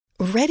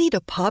Ready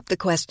to pop the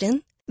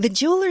question? The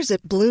jewelers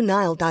at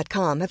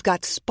BlueNile.com have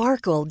got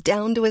sparkle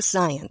down to a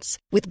science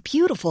with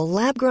beautiful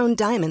lab-grown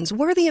diamonds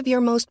worthy of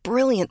your most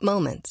brilliant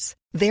moments.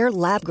 Their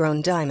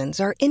lab-grown diamonds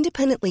are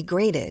independently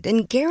graded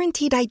and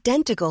guaranteed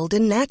identical to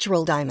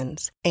natural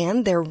diamonds,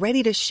 and they're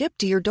ready to ship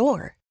to your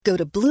door. Go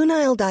to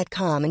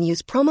BlueNile.com and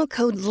use promo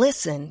code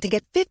LISTEN to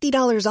get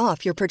 $50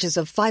 off your purchase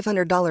of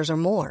 $500 or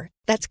more.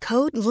 That's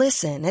code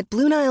LISTEN at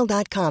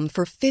BlueNile.com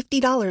for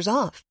 $50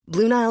 off.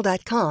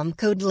 BlueNile.com,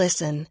 code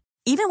LISTEN.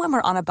 Even when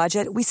we're on a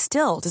budget, we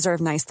still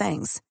deserve nice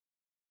things.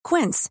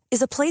 Quince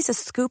is a place to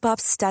scoop up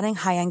stunning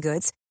high-end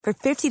goods for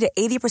 50 to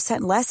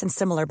 80% less than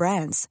similar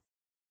brands.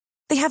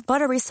 They have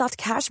buttery soft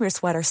cashmere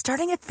sweaters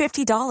starting at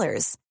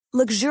 $50,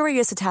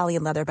 luxurious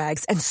Italian leather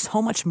bags, and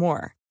so much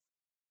more.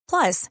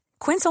 Plus,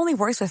 Quince only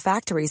works with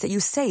factories that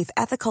use safe,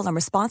 ethical, and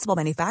responsible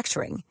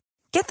manufacturing.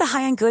 Get the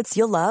high-end goods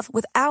you'll love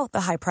without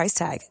the high price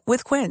tag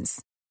with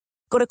Quince.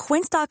 Go to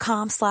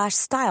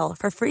quince.com/style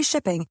for free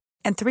shipping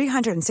and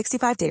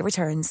 365-day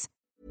returns.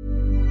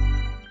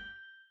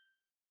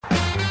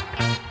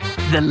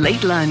 The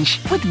Late Lunch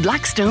with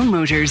Blackstone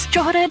Motors,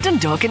 Drogheda,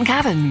 Dundalk and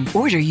Cavan.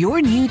 Order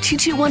your new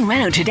 221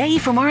 Renault today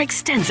from our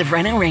extensive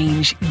Renault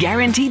range.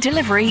 Guaranteed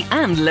delivery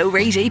and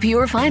low-rate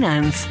APR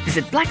finance.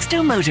 Visit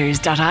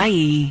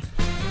blackstonemotors.ie.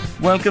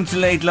 Welcome to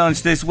Late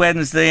Lunch this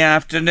Wednesday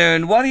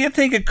afternoon. What do you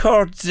think of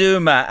Kurt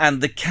Zouma and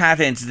the cat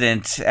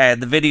incident?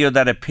 The video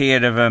that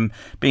appeared of him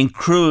being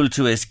cruel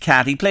to his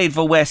cat. He played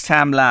for West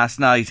Ham last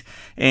night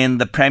in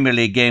the Premier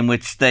League game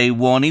which they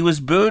won. He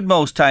was booed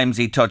most times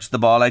he touched the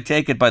ball. I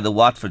take it by the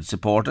Watford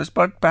supporters,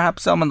 but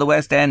perhaps some on the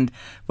West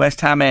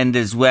Ham end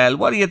as well.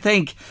 What do you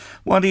think?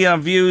 What are your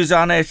views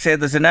on it?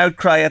 There's an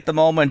outcry at the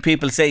moment.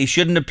 People say he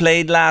shouldn't have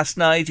played last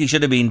night. He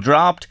should have been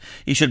dropped.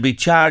 He should be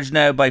charged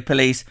now by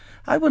police.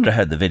 I wonder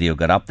how the video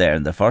got up there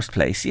in the first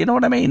place. You know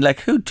what I mean?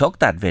 Like, who took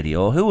that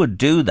video? Who would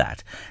do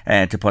that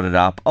to put it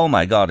up? Oh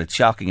my God, it's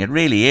shocking. It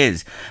really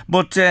is.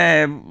 But,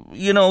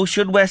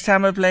 should West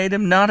Ham have played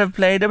him? Not have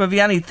played him? Have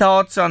you any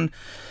thoughts on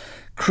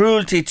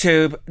cruelty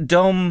to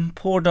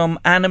poor dumb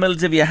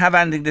animals? If you have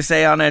anything to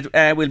say on it,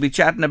 we'll be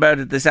chatting about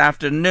it this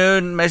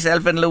afternoon.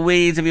 Myself and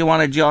Louise, if you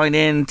want to join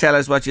in, tell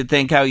us what you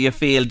think, how you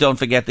feel. Don't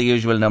forget the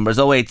usual numbers: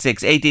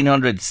 086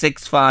 1800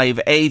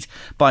 658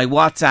 by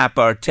WhatsApp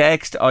or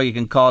text, or you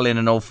can call in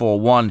on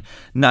 041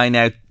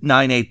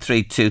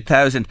 983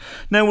 2000.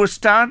 Now we're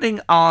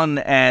starting on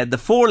the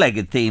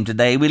four-legged theme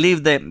today. We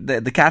leave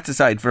the cats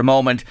aside for a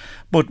moment,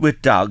 but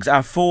with dogs,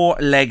 our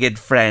four-legged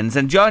friends.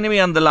 And joining me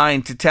on the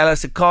line to tell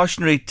us a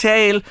cautionary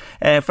tale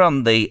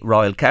from the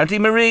Royal County,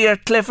 Maria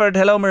Clifford.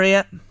 Hello,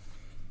 Maria.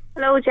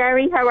 Hello,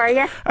 Jerry. How are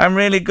you? I'm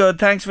really good.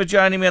 Thanks for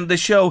joining me on the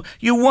show.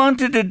 You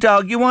wanted a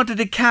dog. You wanted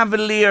a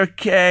Cavalier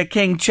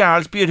King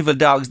Charles. Beautiful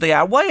dogs they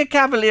are. Why a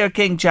Cavalier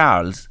King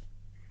Charles?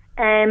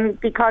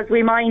 Because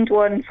we mined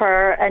one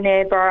for a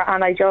neighbour,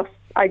 and I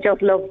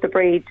just love the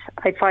breed.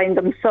 I find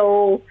them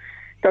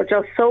they're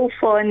just so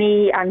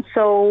funny and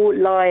so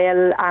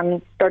loyal,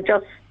 and they're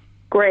just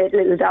great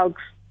little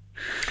dogs.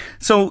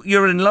 So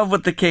you're in love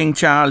with the King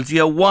Charles.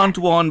 You want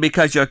one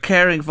because you're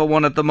caring for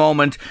one at the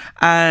moment,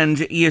 and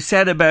you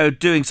said about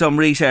doing some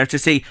research to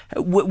see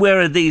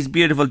where are these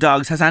beautiful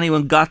dogs. Has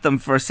anyone got them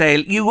for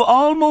sale? You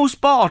almost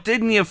bought,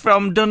 didn't you,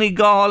 from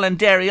Donegal and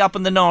Derry up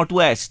in the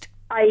northwest?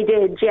 I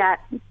did, yeah,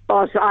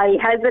 but I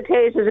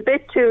hesitated a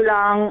bit too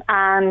long,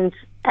 and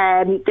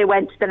they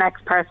went to the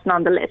next person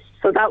on the list,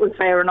 so that was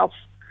fair enough.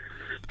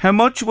 How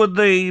much would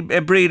the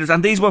breeders,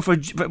 and these were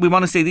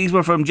these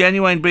were from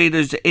genuine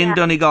breeders in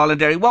Donegal and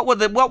Derry. What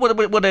would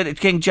a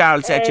King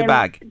Charles set you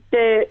back?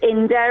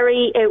 In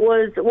Derry it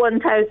was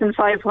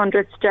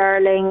 1,500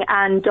 sterling,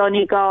 and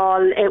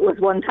Donegal it was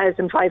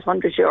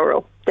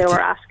 €1,500 they were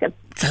asking.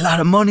 It's a lot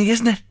of money,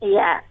 isn't it?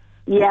 Yeah.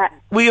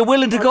 Were you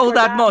willing to go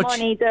that much?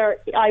 Money there,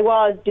 I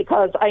was,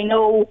 because I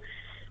know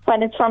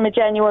when it's from a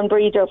genuine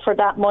breeder, for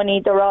that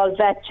money they're all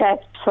vet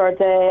checked for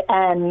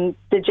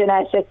the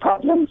genetic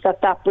problems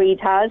that breed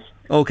has.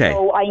 Okay.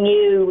 So I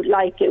knew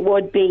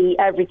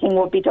everything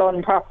would be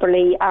done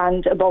properly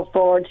and above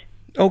board.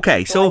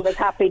 Okay, so I was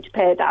happy to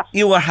pay that.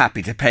 You were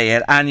happy to pay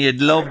it, and you'd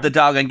love the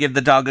dog and give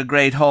the dog a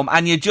great home,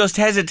 and you just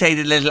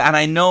hesitated a little, and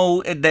I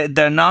know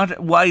they're not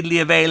widely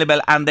available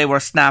and they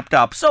were snapped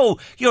up. So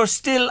you're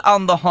still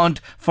on the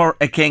hunt for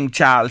a King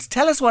Charles.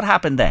 Tell us what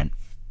happened then.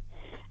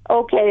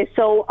 Okay,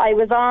 so I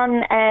was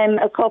on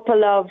a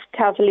couple of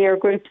Cavalier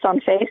groups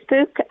on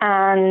Facebook,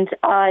 and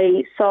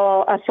I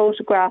saw a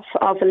photograph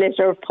of a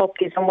litter of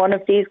puppies in one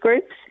of these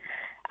groups,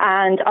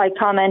 and I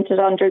commented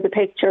under the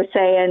picture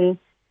saying,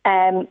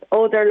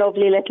 they're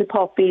lovely little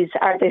puppies.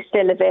 Are they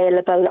still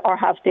available, or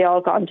have they all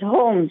gone to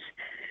homes?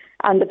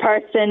 And the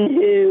person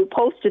who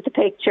posted the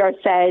picture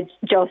said,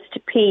 just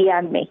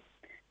PM me,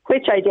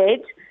 which I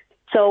did.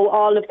 So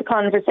all of the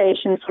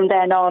conversation from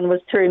then on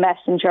was through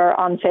Messenger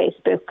on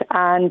Facebook,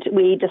 and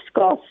we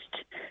discussed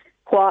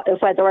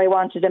whether I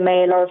wanted a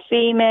male or a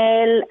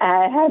female,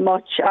 how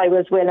much I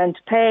was willing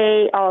to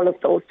pay, all of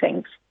those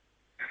things.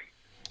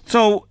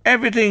 So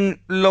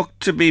everything looked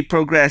to be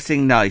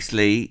progressing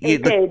nicely.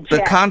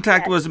 The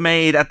contact was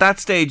made. At that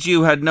stage,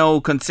 you had no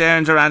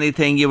concerns or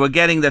anything. You were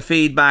getting the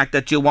feedback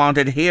that you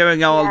wanted,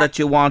 hearing all that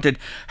you wanted.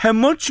 How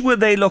much were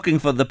they looking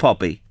for the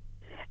puppy?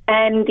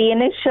 The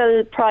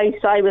initial price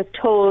I was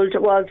told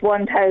was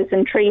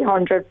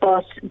 1,300,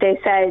 but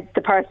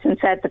the person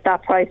said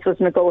that price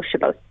was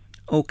negotiable.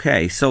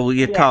 Okay, so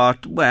you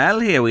thought,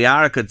 well, here we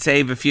are, I could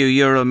save a few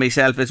euro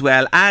myself as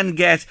well and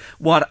get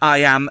what I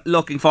am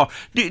looking for.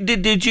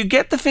 Did you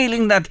get the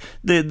feeling that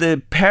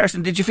the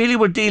person, did you feel you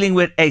were dealing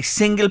with a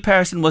single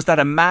person? Was that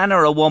a man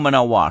or a woman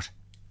or what?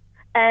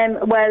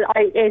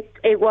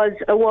 It was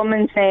a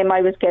woman's name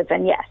I was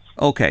given, yes.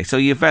 Okay, so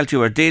you felt you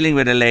were dealing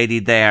with a lady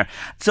there.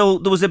 So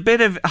there was a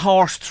bit of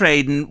horse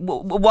trading.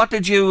 What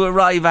did you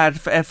arrive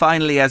at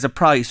finally as a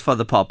price for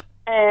the pup?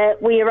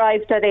 We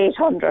arrived at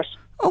 800.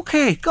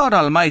 Okay, God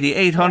almighty,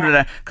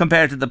 800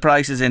 compared to the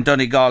prices in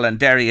Donegal and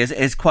Derry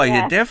is quite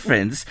a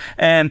difference.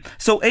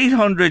 So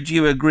 800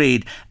 you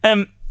agreed.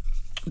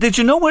 Did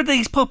you know where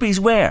these puppies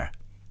were?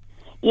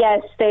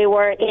 Yes, they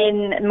were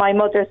in my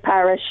mother's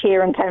parish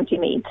here in County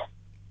Meath.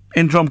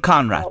 In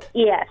Drumconrath?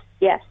 Oh,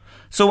 yes.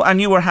 So,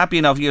 and you were happy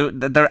enough,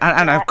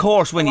 of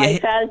course when I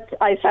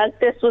felt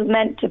this was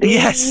meant to be.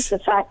 Yes. The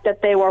fact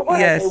that they were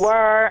where they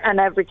were and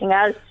everything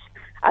else.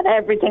 And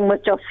everything was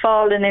just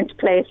falling into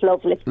place.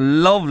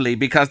 Lovely,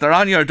 because they're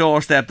on your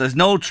doorstep. There's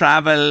no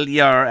travel.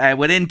 You're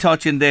within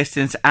touching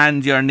distance,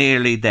 and you're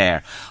nearly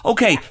there.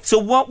 Okay, so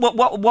what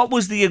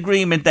was the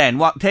agreement then?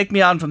 Take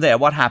me on from there.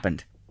 What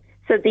happened?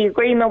 So the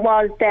agreement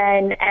was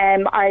then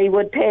I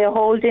would pay a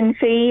holding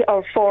fee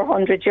of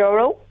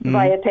 €400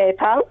 via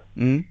PayPal,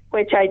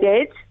 which I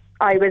did.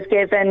 I was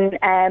given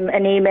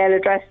an email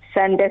address to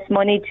send this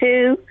money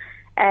to.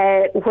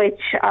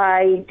 Which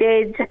I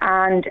did,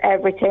 and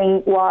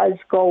everything was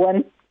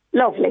going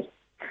lovely.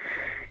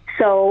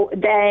 So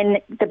then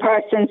the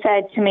person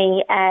said to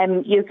me,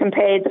 you can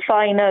pay the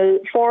final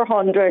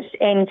 400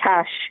 in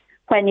cash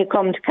when you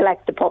come to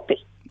collect the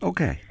puppy.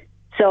 Okay.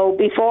 So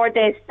before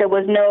this, there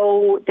was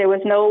no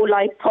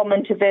like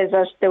coming to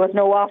visit. There was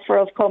no offer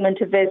of coming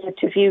to visit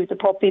to view the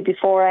puppy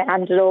before I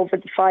handed over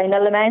the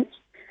final amount.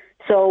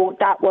 So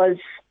that was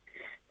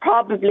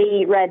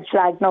probably red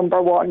flag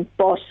number one,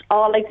 but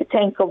all I could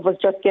think of was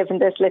just giving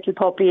this little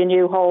puppy a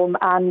new home,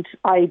 and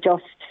I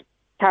just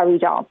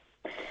carried on.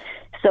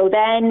 So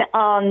then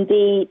on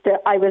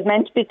I was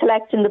meant to be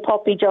collecting the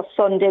puppy just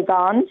Sunday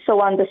gone. So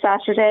on the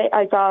Saturday,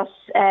 I got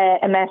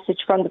a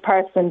message from the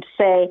person to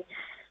say,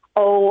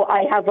 "Oh,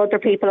 I have other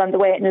people on the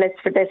waiting list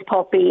for this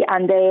puppy,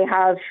 and they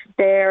are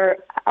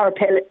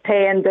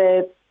paying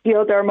the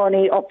other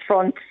money up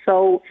front.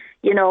 So,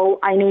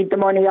 I need the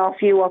money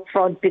off you up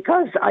front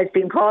because I've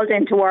been called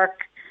into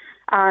work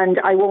and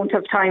I won't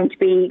have time to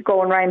be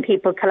going around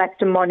people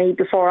collecting money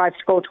before I have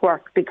to go to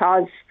work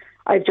because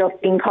I've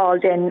just been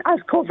called in as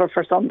cover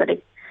for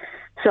somebody."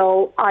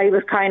 So I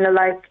was kind of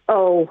like,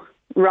 oh,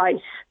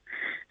 right.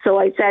 So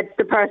I said to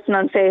the person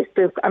on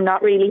Facebook, "I'm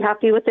not really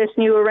happy with this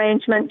new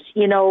arrangement.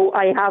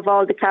 I have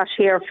all the cash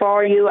here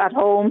for you at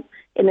home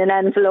in an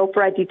envelope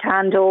ready to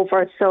hand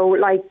over. So,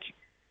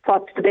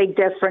 what's the big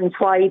difference?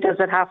 Why does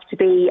it have to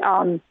be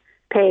on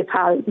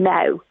PayPal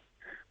now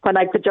when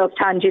I could just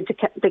hand you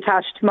the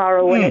cash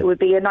tomorrow and it would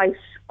be a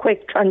nice,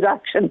 quick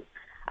transaction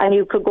and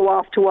you could go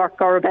off to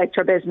work or about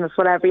your business,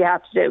 whatever you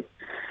have to do?"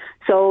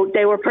 So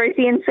they were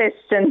pretty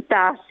insistent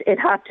that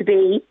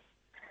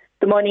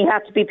the money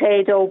had to be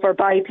paid over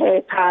by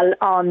PayPal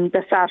on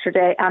the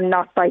Saturday and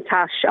not by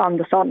cash on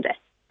the Sunday.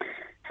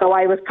 So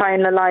I was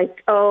kind of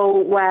like,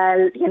 oh,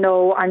 well,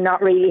 I'm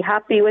not really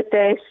happy with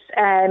this.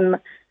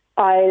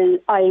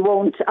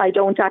 I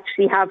don't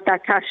actually have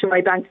that cash in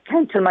my bank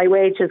account till my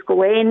wages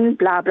go in,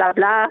 blah, blah,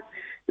 blah.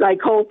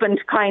 Hoping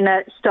to kind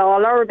of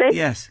stall her a bit.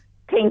 Yes.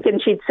 Thinking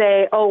she'd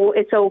say, oh,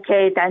 it's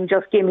okay then,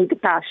 just give me the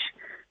cash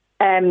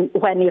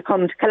when you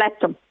come to collect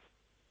them.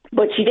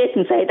 But she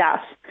didn't say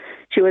that.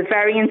 She was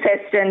very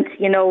insistent,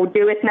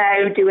 do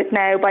it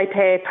now by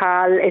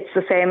PayPal. It's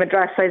the same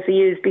address as I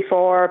used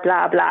before,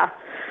 blah, blah.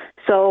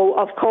 So,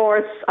 of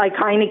course, I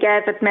kind of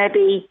gave it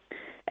maybe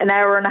an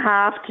hour and a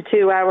half to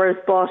 2 hours,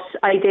 but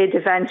I did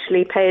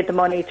eventually pay the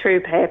money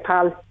through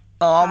PayPal.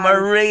 Oh,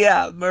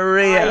 Maria.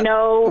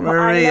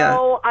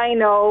 I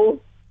know.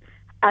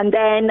 And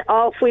then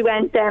off we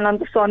went then on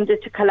the Sunday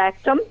to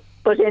collect them.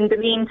 But in the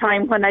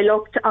meantime, when I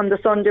looked on the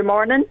Sunday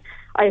morning,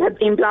 I had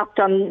been blocked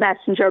on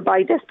Messenger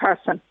by this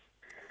person.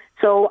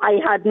 So I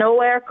had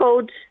no air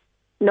code,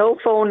 no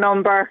phone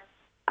number.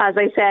 As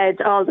I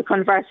said, all the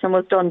conversing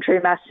was done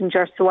through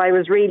Messenger, so I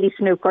was really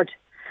snookered.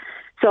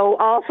 So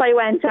off I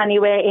went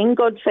anyway, in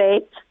good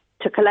faith,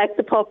 to collect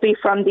the puppy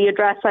from the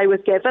address I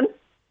was given.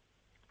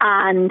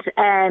 And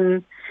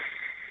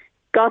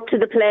got to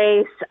the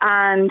place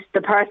and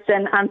the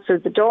person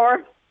answered the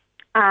door.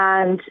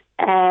 And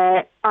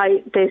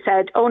they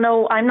said, "Oh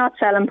no, I'm not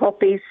selling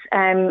puppies.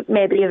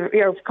 Maybe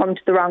you've come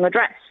to the wrong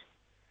address."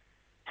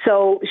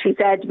 So she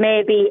said,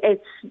 "Maybe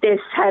it's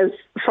this house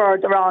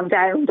further on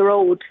down the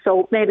road,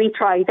 so maybe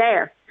try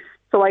there."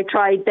 So I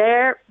tried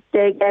there,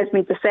 they gave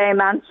me the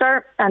same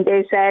answer, and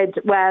they said,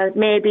 well,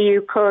 maybe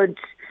you could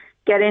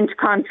get into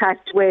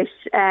contact with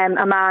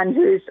a man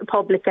who's a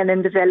publican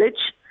in the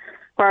village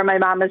where my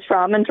mum is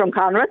from, in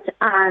Drumconrath,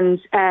 and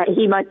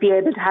he might be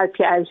able to help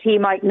you out. He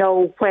might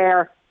know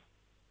where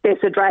this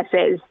address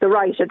is, the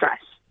right address,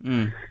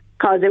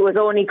 because it was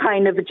only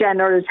kind of a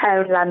general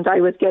townland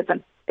I was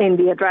given in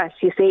the address,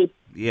 you see.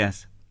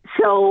 Yes.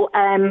 So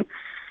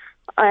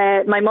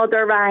my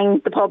mother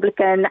rang the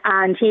publican,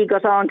 and he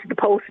got on to the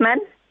postman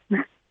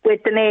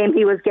with the name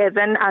he was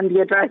given and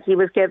the address he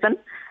was given.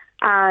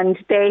 And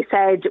they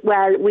said,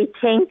 well, we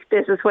think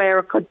this is where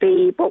it could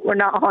be, but we're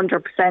not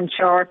 100%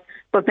 sure,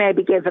 but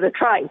maybe give it a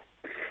try.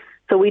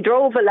 So we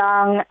drove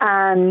along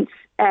and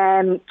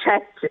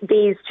checked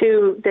the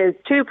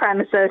two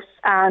premises,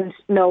 and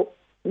no,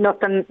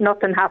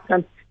 nothing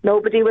happened.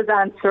 Nobody was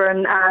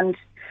answering, and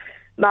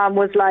Mum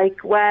was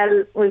like,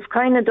 well, we've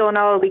kind of done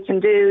all we can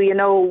do, you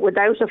know,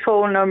 without a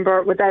phone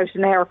number, without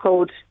an air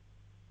code,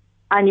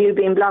 and you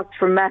being blocked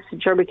from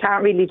Messenger, we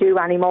can't really do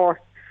any more.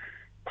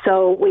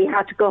 So we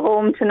had to go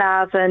home to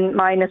Navan,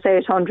 minus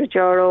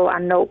 €800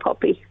 and no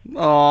puppy.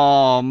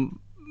 Oh,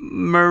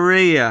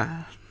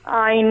 Maria.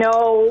 I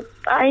know.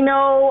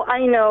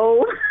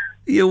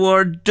 You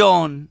were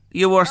done.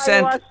 You were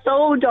sent I was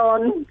so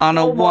done. on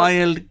a So much.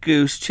 wild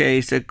goose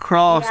chase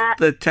across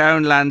the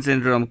townlands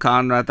in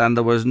Drumconrath, and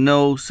there was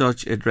no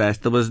such address.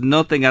 There was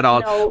nothing at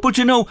all. No. But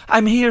you know,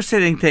 I'm here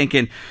sitting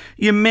thinking,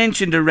 you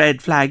mentioned a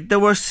red flag.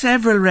 There were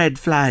several red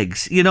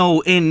flags, you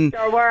know,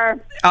 There were.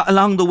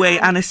 along the way,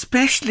 and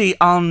especially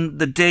on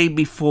the day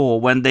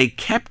before when they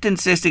kept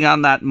insisting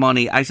on that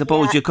money. I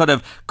suppose you could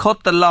have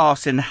cut the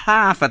loss in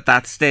half at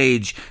that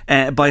stage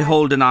by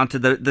holding on to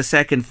the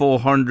second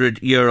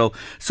 €400.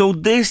 So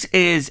this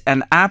is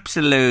an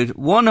absolute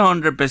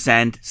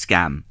 100%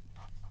 scam.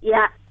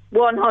 Yeah,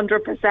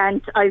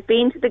 100%. I've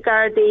been to the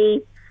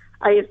Gardaí.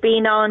 I have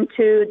been on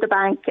to the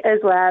bank as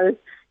well.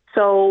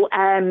 So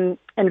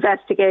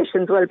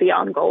investigations will be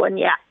ongoing,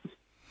 yeah.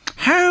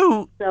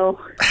 How... So...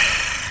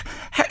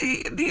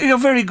 You're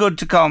very good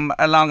to come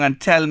along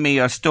and tell me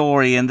your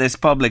story in this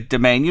public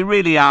domain. You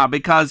really are,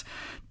 because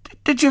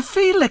did you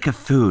feel like a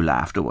fool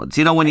afterwards,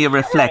 you know, when you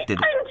reflected?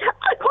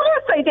 Of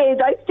course I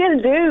did. I still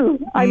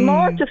do. I'm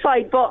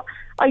mortified, but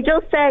I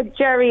just said,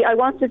 Jerry, I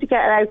wanted to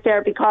get it out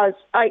there because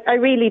I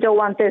really don't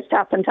want this to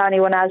happen to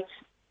anyone else.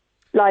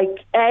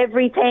 Like,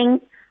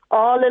 everything,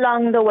 all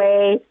along the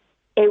way,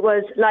 it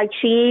was like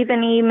she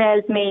even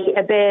emailed me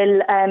a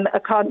bill, a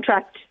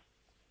contract,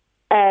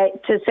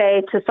 to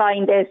say to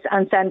sign this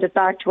and send it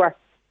back to her.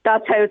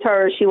 That's how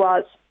thorough she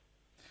was.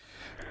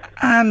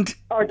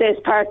 Or this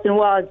person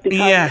was,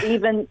 because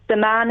even the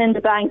man in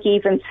the bank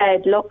even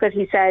said,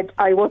 he said,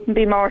 I wouldn't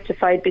be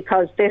mortified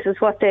because this is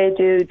what they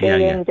do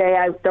day in, day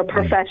out. They're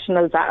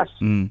professionals at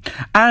it.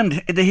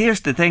 And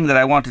here's the thing that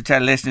I want to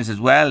tell listeners as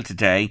well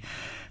today.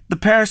 The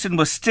person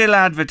was still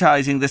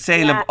advertising the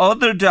sale of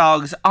other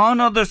dogs on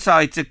other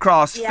sites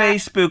across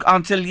Facebook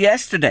until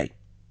yesterday.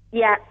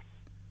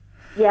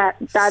 Yeah,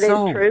 that is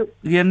true.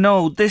 You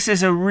know, this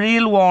is a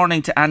real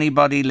warning to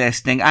anybody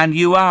listening, and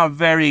you are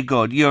very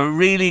good. You're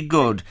really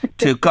good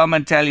to come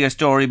and tell your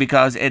story,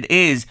 because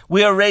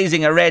we are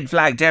raising a red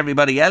flag to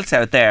everybody else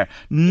out there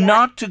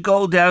not to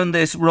go down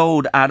this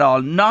road at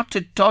all, not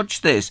to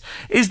touch this.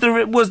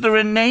 Was there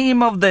a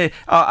name of did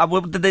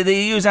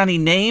they use any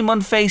name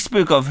on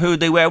Facebook of who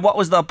they were? What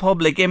was the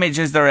public image?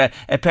 Is there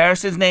a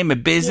person's name, a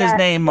business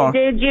name? Or?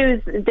 They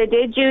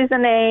did use a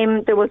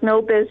name. There was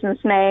no business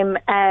name.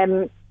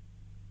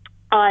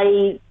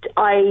 I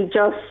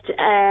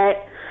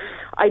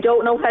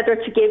don't know whether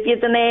to give you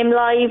the name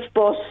live,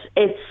 but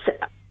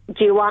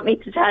do you want me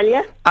to tell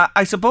you?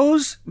 I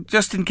suppose,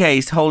 just in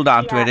case, hold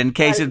on to it, in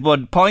case it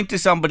would point to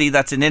somebody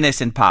that's an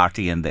innocent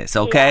party in this,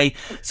 okay?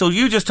 Yeah. So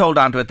you just hold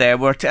on to it there.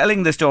 We're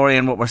telling the story,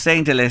 and what we're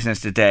saying to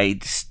listeners today,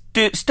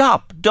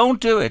 stop.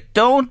 Don't do it.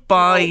 Don't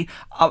buy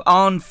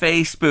on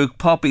Facebook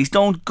puppies.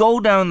 Don't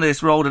go down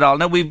this road at all.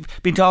 Now, we've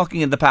been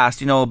talking in the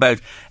past, you know, about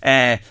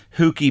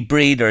hooky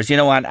breeders, you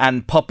know,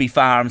 and puppy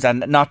farms,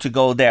 and not to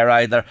go there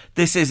either.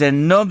 This is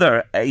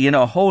another,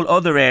 whole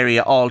other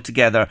area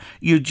altogether.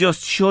 You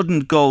just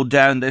shouldn't go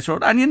down this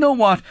road. And you know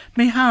what?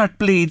 My heart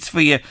bleeds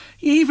for you.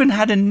 You even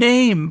had a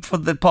name for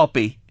the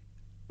puppy.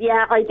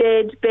 Yeah, I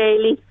did.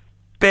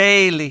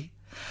 Bailey.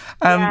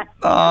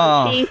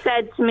 She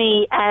said to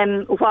me,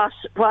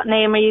 what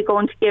name are you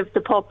going to give the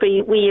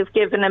puppy? We have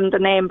given him the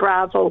name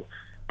Bravo,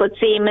 but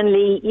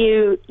seemingly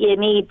you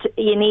need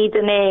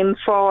a name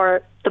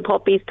for the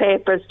puppy's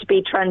papers to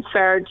be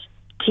transferred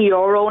to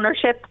your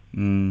ownership.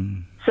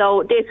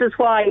 So this is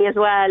why as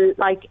well,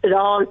 like, it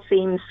all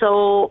seems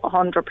so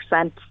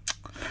 100%.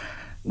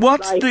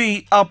 What's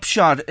the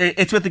upshot?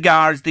 It's with the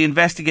guards. The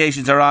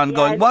investigations are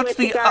ongoing. What's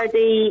the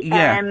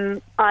Gardaí?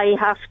 I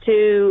have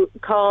to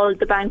call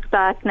the bank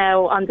back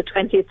now on the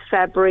 20th of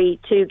February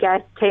to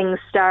get things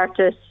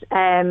started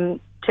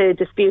to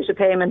dispute a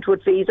payment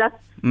with Visa,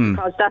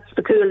 because that's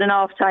the cooling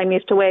off time. You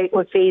have to wait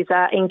with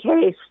Visa in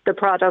case the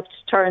product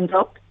turns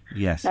up.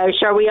 Yes. Now,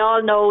 sure, we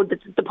all know that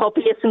the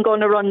puppy isn't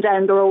going to run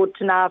down the road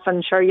to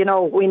Navan. Sure,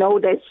 we know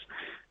this,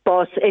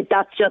 but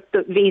that's just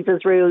the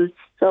visa's rules.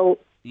 So.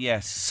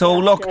 Yes. So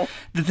look,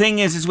 the thing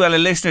is as well, a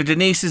listener,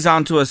 Denise, is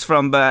on to us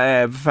from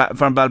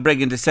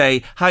Balbriggan to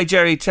say, hi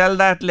Jerry, tell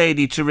that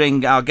lady to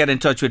ring or get in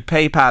touch with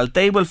PayPal.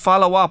 They will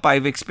follow up.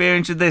 I've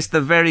experienced this. They're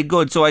very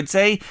good. So I'd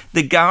say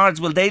the guards,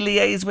 will they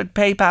liaise with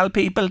PayPal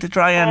people to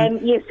try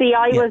and... you see,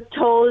 I was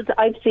told,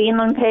 I've seen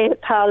on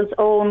PayPal's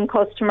own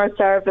customer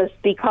service,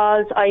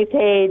 because I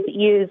paid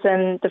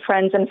using the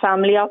friends and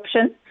family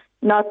option,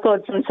 not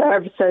goods and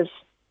services,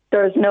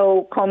 there's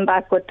no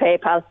comeback with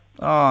PayPal.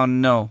 Oh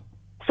no.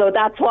 So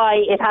that's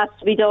why it has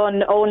to be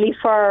done only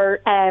for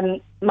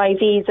my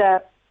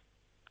Visa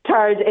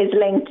card is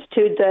linked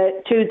to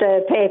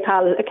the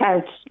PayPal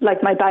account.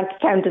 Like my bank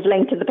account is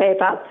linked to the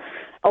PayPal.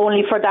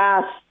 Only for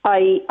that,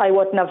 I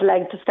wouldn't have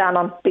leg to stand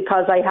on,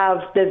 because I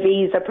have the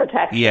Visa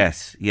protection.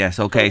 Yes,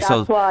 okay. So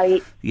that's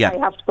why I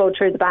have to go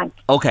through the bank.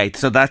 Okay,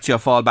 so that's your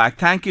fallback.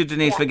 Thank you,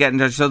 Denise, for getting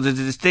in touch. So there's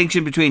a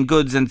distinction between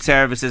goods and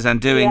services and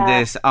doing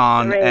this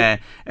on a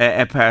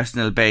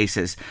personal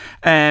basis.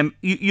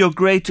 You're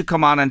great to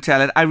come on and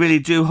tell it. I really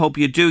do hope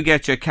you do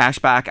get your cash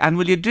back. And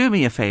will you do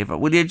me a favour?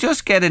 Will you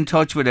just get in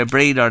touch with a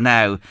breeder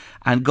now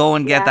and go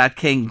and get that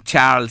King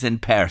Charles in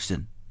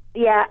person?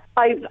 Yeah,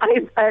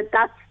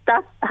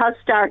 that has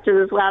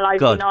started as well. I've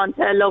been on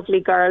to a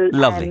lovely girl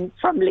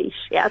from Laois,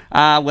 yes.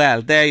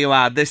 Well, there you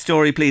are. This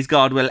story, please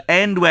God, will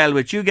end well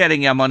with you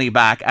getting your money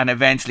back, and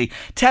eventually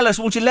tell us,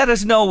 won't you let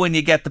us know when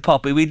you get the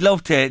puppy? We'd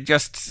love to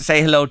just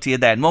say hello to you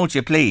then, won't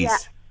you, please? Yeah.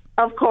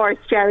 Of course,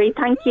 Jerry.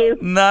 Thank you.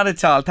 Not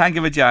at all. Thank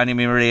you for joining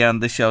me, Maria,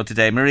 on the show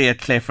today. Maria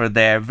Clifford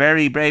there.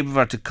 Very brave of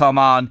her to come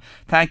on.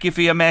 Thank you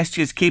for your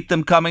messages. Keep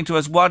them coming to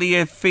us. What do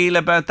you feel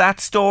about that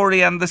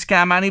story and the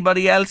scam?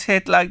 Anybody else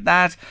hit like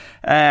that?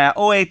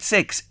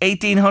 086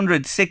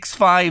 1800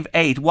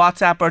 658.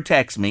 WhatsApp or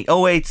text me.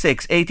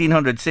 086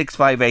 1800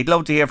 658.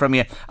 Love to hear from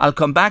you. I'll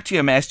come back to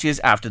your messages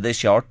after this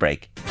short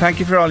break. Thank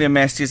you for all your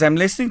messages. I'm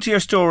listening to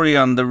your story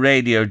on the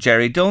radio,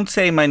 Jerry. Don't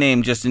say my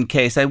name just in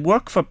case. I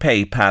work for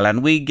PayPal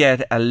and we get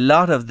a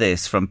lot of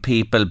this from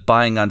people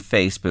buying on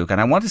Facebook.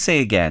 And I want to say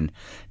again,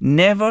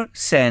 never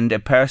send a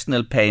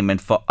personal payment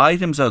for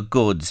items or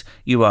goods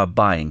you are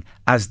buying,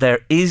 as there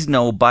is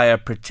no buyer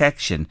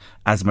protection,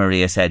 as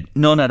Maria said.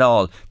 None at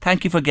all.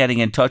 Thank you for getting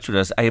in touch with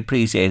us. I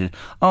appreciate it.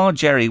 Oh,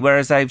 Jerry,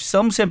 whereas I have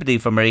some sympathy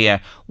for Maria,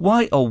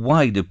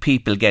 why do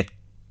people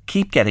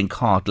keep getting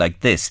caught like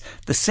this?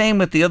 The same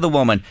with the other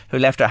woman who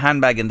left her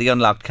handbag in the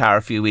unlocked car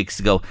a few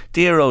weeks ago.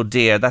 Dear oh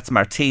dear, that's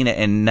Martina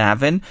in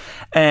Navan.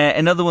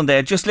 Another one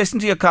there, just listen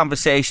to your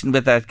conversation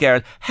with that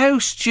girl. How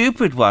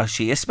stupid was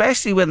she,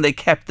 especially when they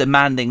kept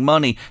demanding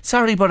money?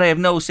 Sorry, but I have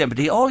no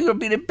sympathy. Oh, you're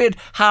being a bit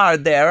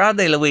hard there, aren't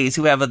they, Louise,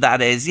 whoever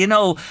that is? You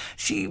know,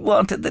 she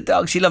wanted the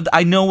dog, she loved it.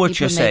 I know what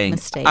you're saying.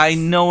 I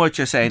know what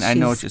you're saying.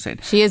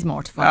 She is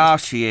mortified. Oh,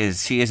 she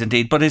is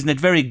indeed. But isn't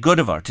it very good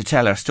of her to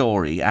tell her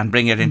story and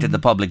bring it into the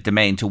public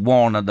domain to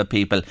warn other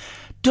people?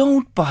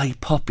 Don't buy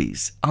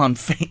puppies on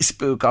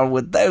Facebook or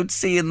without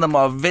seeing them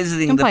or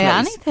visiting the place. Don't buy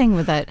anything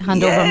without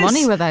hand over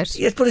money without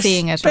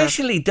seeing it.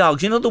 Especially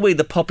dogs. You know the way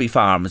the puppy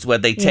farms, where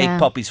they take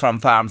puppies from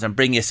farms and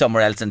bring you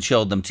somewhere else and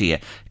show them to you.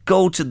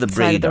 Go to the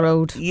breeder. Side the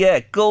road. Yeah,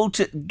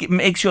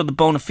 make sure the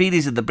bona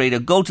fides of the breeder.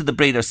 Go to the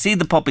breeder. See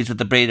the puppies with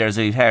the breeders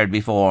we've heard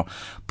before.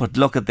 But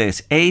look at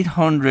this,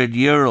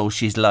 €800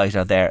 she's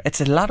lighter there. It's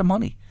a lot of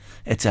money.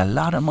 It's a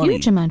lot of money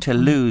to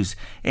lose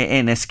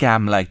in a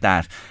scam like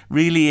that.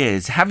 Really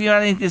is. Have you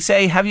anything to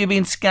say? Have you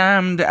been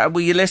scammed?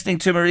 Were you listening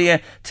to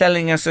Maria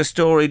telling us a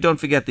story? Don't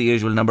forget the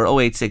usual number,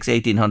 086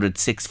 1800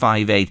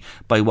 658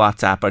 by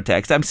WhatsApp or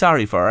text. I'm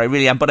sorry for her, I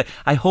really am. But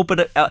I hope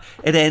it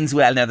ends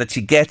well now that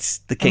she gets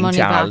the King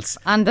Charles.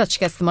 Back. And that she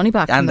gets the money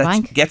back from the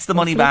bank. She gets the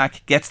money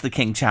back, gets the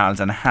King Charles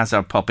and has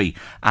her puppy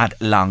at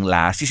long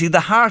last. You see, the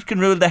heart can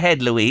rule the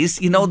head,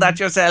 Louise. You know that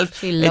yourself.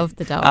 She loved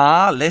the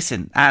dog.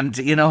 Listen. And,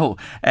 you know...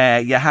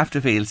 you have to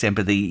feel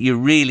sympathy. You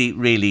really,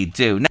 really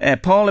do. Now,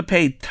 Paula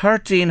paid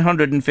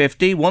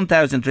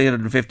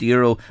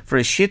 €1,350 for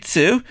a Shih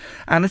Tzu,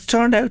 and it's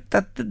turned out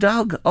that the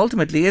dog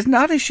ultimately is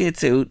not a Shih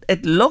Tzu.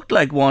 It looked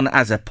like one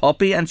as a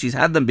puppy, and she's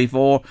had them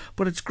before,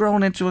 but it's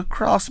grown into a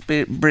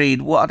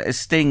crossbreed. What a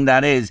sting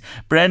that is.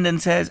 Brendan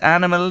says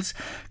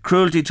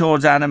cruelty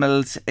towards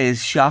animals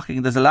is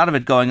shocking. There's a lot of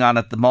it going on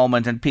at the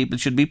moment, and people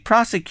should be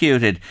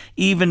prosecuted.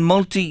 Even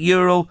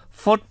multi-euro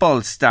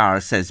football star,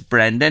 says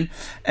Brendan.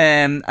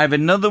 I have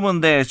another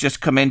one there that's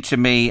just come into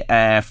me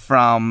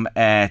from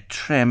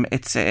Trim.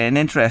 It's an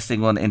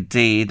interesting one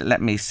indeed. Let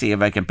me see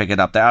if I can pick it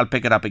up there. I'll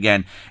pick it up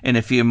again in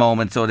a few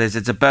moments. So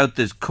it's about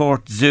this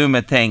Court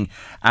Zuma thing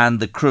and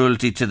the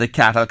cruelty to the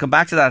cat. I'll come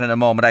back to that in a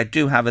moment. I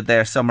do have it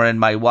there somewhere in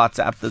my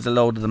WhatsApp. There's a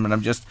load of them and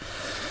I'm just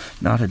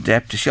not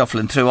adept to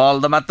shuffling through all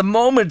of them at the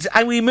moment.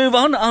 And we move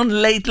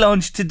on Late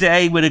Lunch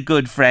today with a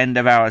good friend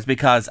of ours,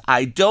 because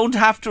I don't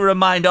have to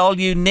remind all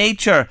you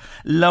nature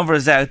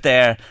lovers out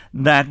there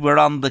that we're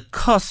on the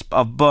cusp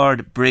of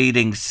bird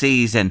breeding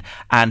season,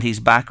 and he's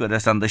back with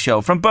us on the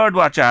show. From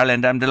Birdwatch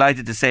Ireland, I'm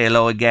delighted to say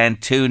hello again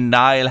to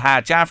Niall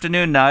Hatch.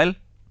 Afternoon, Niall.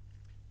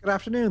 Good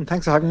afternoon.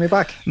 Thanks for having me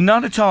back.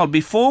 Not at all.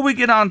 Before we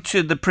get on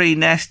to the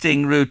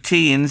pre-nesting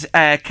routines,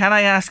 can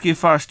I ask you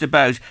first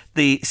about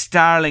the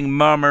starling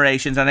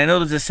murmurations? And I know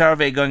there's a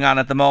survey going on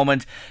at the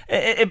moment.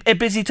 A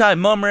busy time.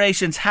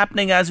 Murmurations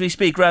happening as we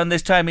speak around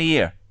this time of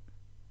year.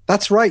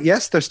 That's right.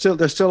 Yes, they're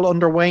still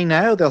underway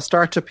now. They'll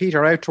start to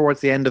peter out towards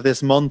the end of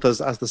this month as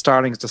the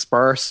starlings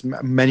disperse.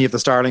 Many of the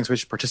starlings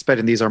which participate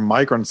in these are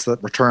migrants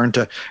that return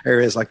to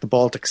areas like the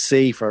Baltic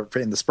Sea for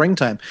in the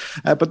springtime.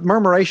 But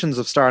murmurations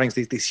of starlings,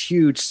 these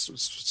huge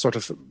sort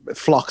of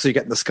flocks you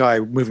get in the sky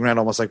moving around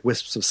almost like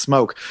wisps of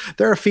smoke,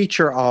 they're a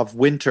feature of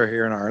winter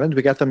here in Ireland.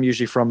 We get them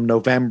usually from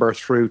November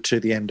through to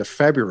the end of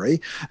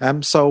February.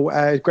 So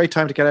a great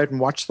time to get out and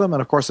watch them.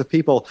 And of course, if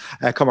people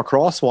come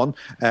across one,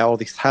 all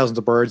these thousands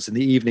of birds in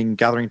the evening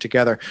gathering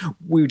together,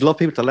 we'd love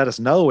people to let us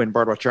know in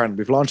Birdwatch Ireland.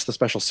 We've launched the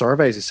special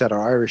survey, as you said,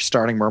 our Irish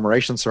Starling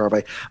Murmuration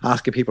Survey,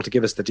 asking people to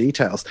give us the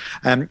details.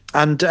 We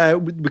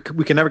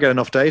can never get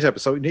enough data.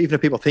 So even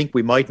if people think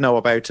we might know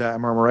about a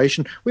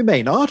murmuration, we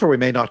may not, or we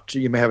may not.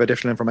 You may have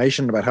additional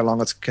information about how long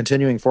it's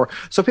continuing for.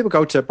 So people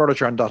go to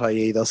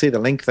birdwatchireland.ie, they'll see the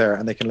link there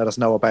and they can let us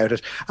know about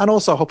it. And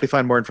also hopefully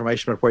find more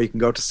information about where you can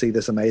go to see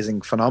this amazing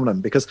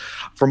phenomenon, because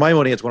for my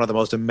money, it's one of the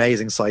most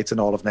amazing sights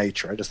in all of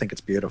nature. I just think it's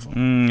beautiful.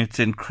 It's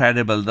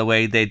incredible the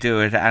way they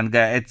do it, and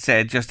it's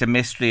just a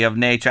mystery of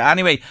nature.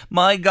 Anyway,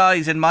 my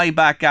guys in my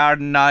back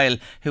garden, Niall,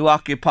 who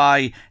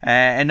occupy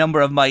a number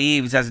of my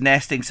eaves as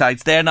nesting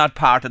sites, they're not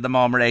part of the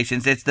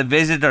murmurations. It's the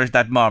visitors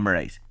that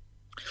murmurate.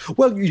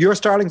 Well, your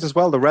starlings as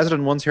well, the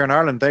resident ones here in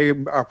Ireland, they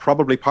are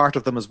probably part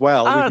of them as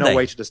well. We've no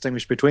way to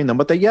distinguish between them.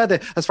 But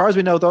as far as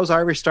we know, those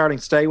Irish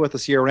starlings stay with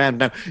us year round.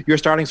 Now, your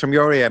starlings from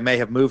your area may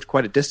have moved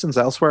quite a distance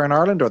elsewhere in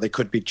Ireland, or they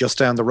could be just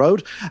down the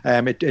road.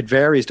 It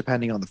varies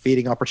depending on the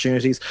feeding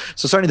opportunities.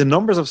 So certainly the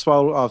numbers of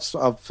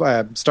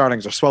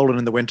starlings are swollen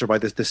in the winter by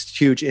this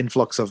huge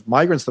influx of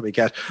migrants that we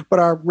get. But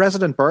our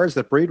resident birds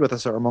that breed with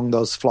us are among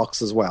those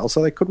flocks as well.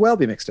 So they could well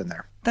be mixed in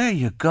there. There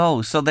you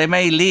go. So they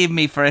may leave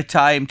me for a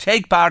time,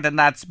 take part in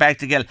that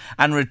spectacle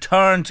and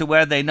return to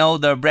where they know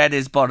their bread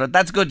is buttered.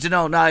 That's good to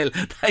know, Niall.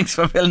 Thanks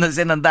for filling us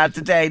in on that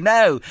today.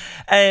 Now,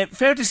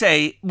 fair to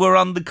say, we're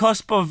on the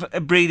cusp of a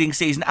breeding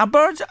season. Are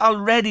birds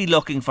already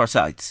looking for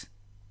sites?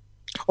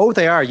 Oh,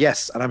 they are,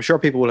 yes. And I'm sure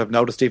people will have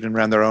noticed even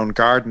around their own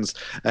gardens,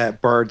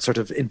 birds sort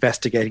of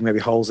investigating maybe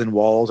holes in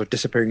walls or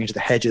disappearing into the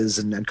hedges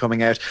and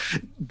coming out.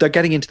 They're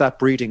getting into that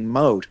breeding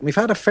mode. We've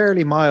had a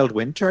fairly mild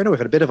winter. I know we've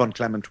had a bit of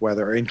inclement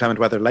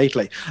weather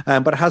lately,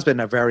 but it has been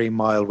a very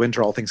mild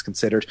winter, all things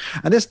considered.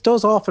 And this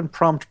does often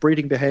prompt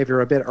breeding behaviour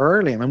a bit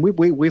early. I mean,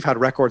 we've had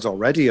records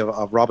already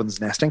of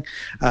robins nesting,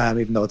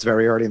 even though it's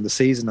very early in the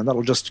season, and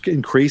that'll just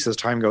increase as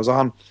time goes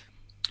on.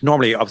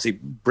 Normally, obviously,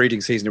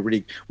 breeding season,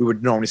 we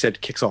would normally say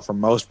it kicks off for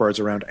most birds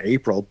around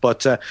April,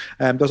 but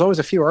there's always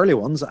a few early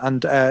ones.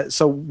 And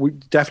so we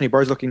definitely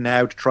birds looking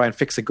now to try and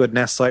fix a good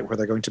nest site where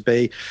they're going to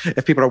be.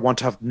 If people want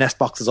to have nest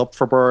boxes up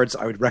for birds,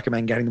 I would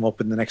recommend getting them up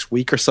in the next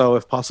week or so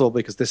if possible,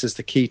 because this is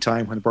the key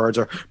time when birds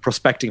are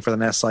prospecting for the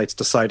nest sites,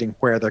 deciding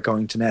where they're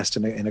going to nest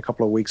in a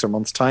couple of weeks or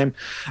months' time.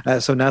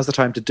 So now's the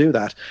time to do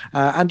that.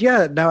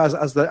 Now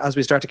as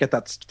we start to get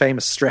that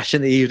famous stretch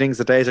in the evenings,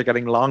 the days are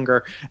getting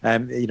longer,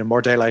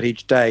 more daylight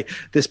each day.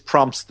 This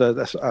prompts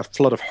a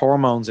flood of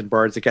hormones in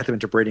birds that get them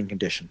into breeding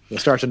condition.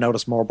 You'll start to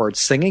notice more birds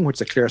singing, which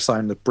is a clear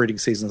sign that breeding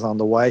season is on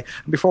the way.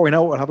 And before we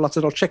know it, we'll have lots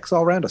of little chicks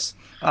all around us.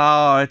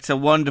 Oh, it's a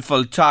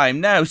wonderful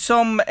time. Now,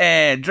 some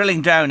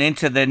drilling down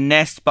into the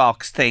nest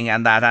box thing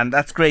and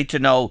that's great to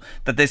know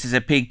that this is a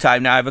peak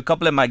time. Now, I have a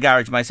couple in my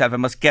garage myself. I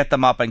must get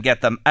them up and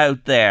get them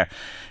out there.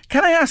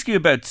 Can I ask you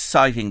about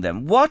sighting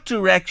them? What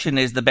direction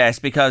is the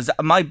best? Because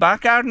my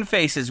back garden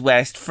faces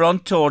west,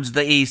 front towards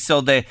the east, so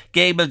the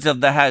gables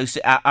of the house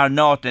are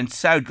north and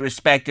south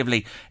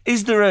respectively.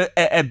 Is there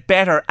a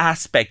better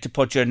aspect to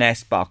put your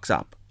nest box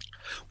up?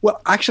 Well,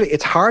 actually,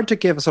 it's hard to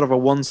give a sort of a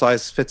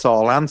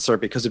one-size-fits-all answer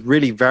because it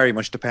really very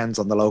much depends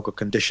on the local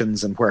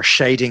conditions and where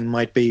shading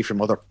might be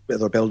from other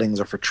buildings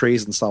or for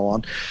trees and so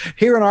on.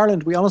 Here in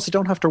Ireland, we honestly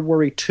don't have to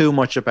worry too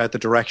much about the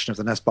direction of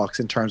the nest box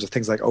in terms of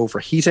things like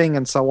overheating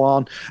and so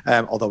on.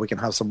 Although we can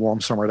have some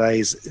warm summer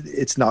days,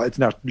 it's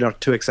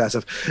not too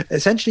excessive.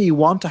 Essentially, you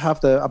want to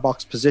have a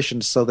box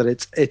positioned so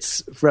that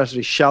it's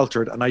relatively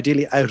sheltered and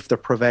ideally out of the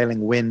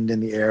prevailing wind in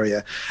the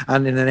area,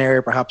 and in an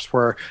area perhaps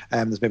where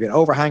there's maybe an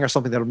overhang or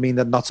something that will mean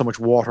that not so much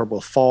water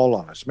will fall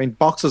on it. I mean,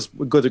 boxes,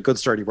 a good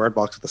sturdy bird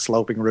box with a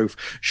sloping roof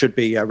should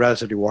be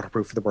relatively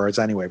waterproof for the birds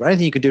anyway. But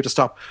anything you can do to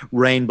stop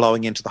rain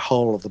blowing into the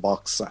hole of the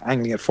box,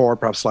 angling it forward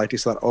perhaps slightly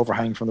so that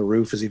overhang from the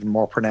roof is even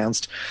more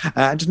pronounced.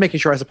 And just making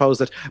sure, I suppose,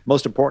 that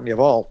most importantly of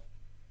all,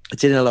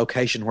 it's in a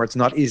location where it's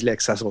not easily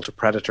accessible to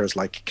predators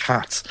like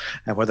cats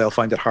and where they'll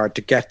find it hard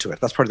to get to it.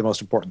 That's probably the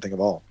most important thing of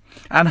all.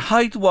 And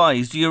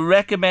height-wise, do you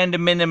recommend a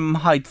minimum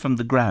height from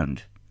the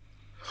ground?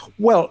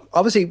 Well,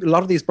 obviously, a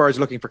lot of these birds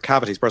are looking for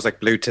cavities, birds like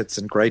blue tits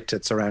and great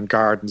tits around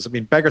gardens. I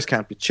mean, beggars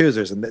can't be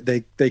choosers, and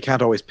they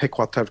can't always pick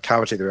what type of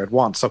cavity they would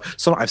want. So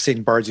I've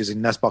seen birds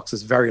using nest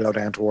boxes very low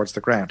down towards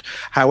the ground.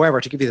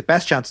 However, to give you the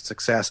best chance of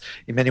success,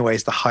 in many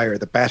ways, the higher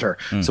the better.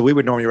 So we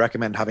would normally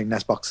recommend having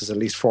nest boxes at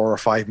least 4 or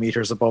 5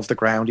 metres above the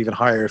ground, even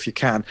higher if you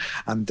can,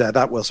 and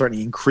that will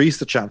certainly increase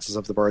the chances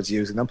of the birds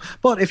using them.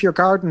 But if your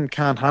garden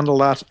can't handle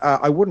that,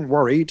 I wouldn't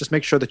worry. Just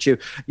make sure that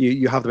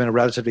you have them in a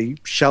relatively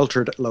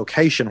sheltered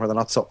location where they're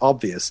not so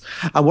obvious.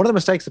 And one of the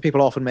mistakes that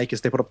people often make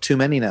is they put up too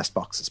many nest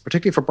boxes,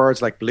 particularly for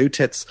birds like blue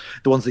tits,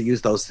 the ones that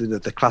use those,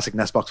 the classic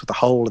nest box with the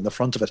hole in the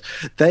front of it.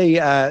 They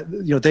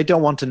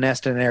don't want to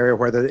nest in an area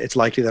where it's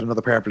likely that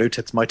another pair of blue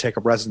tits might take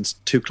up residence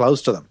too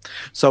close to them.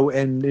 So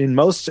in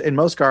most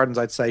gardens,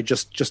 I'd say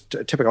just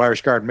a typical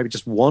Irish garden, maybe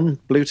just one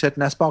blue tit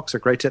nest box or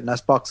grey tit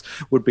nest box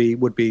would be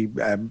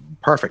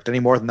perfect. Any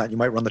more than that, you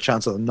might run the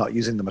chance of them not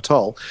using them at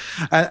all.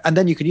 And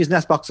then you can use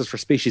nest boxes for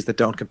species that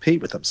don't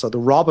compete with them. So the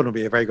robin would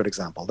be a very good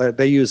example.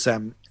 They use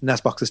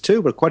nest boxes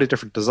too, but quite a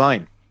different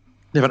design.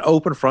 They have an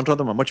open front of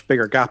them, a much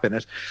bigger gap in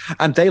it,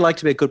 and they like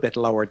to be a good bit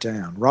lower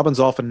down. Robins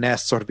often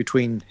nest sort of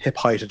between hip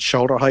height and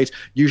shoulder height,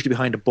 usually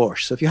behind a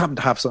bush. So if you happen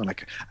to have something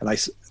like a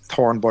nice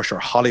thorn bush or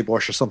holly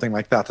bush or something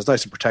like that that's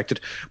nice and protected,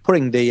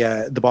 putting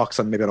the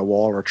box on maybe on a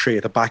wall or a tree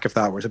at the back of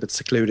that where it's a bit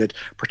secluded,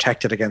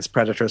 protected against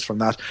predators from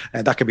that,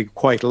 and that can be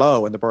quite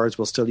low and the birds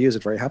will still use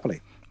it very happily.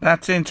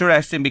 That's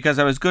interesting, because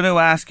I was going to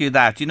ask you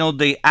that. You know,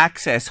 the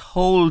access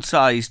hole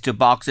size to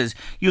boxes,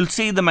 you'll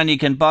see them and you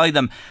can buy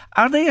them.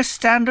 Are they a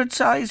standard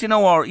size,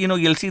 or,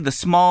 you'll see the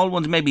small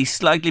ones maybe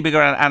slightly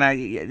bigger, and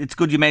it's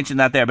good you mentioned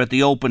that there about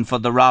the open for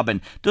the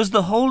robin. Does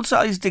the hole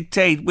size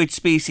dictate which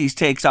species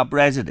takes up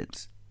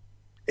residence?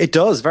 It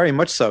does, very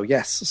much so,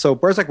 yes. So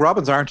birds like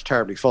robins aren't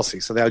terribly fussy,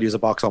 so they'll use a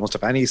box almost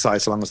of any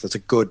size so long as there's a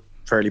good,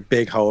 fairly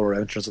big hole or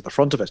entrance at the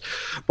front of it.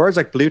 Birds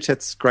like blue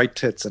tits, great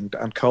tits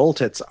and coal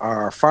tits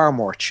are far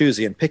more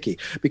choosy and picky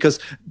because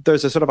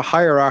there's a sort of a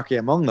hierarchy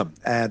among them,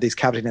 these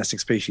cavity nesting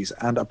species,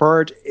 and a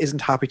bird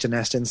isn't happy to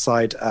nest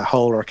inside a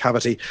hole or a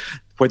cavity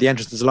where the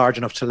entrance is large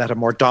enough to let a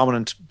more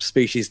dominant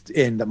species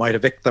in that might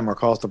evict them or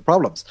cause them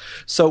problems.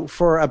 So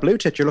for a blue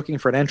tit, you're looking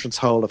for an entrance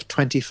hole of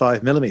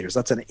 25 millimetres.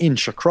 That's an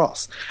inch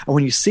across. And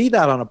when you see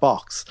that on a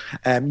box,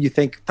 you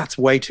think that's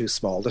way too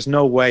small. There's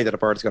no way that a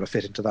bird is going to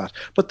fit into that.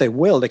 But they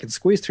will. They can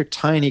squeeze through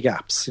tiny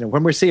gaps.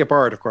 When we see a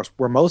bird, of course,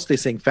 we're mostly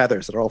seeing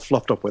feathers that are all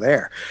fluffed up with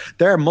air.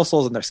 Their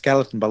muscles and their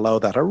skeleton below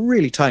that are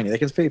really tiny. They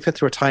can fit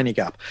through a tiny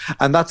gap.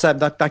 And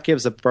that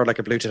gives a bird like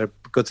a blue tit a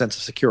good sense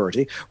of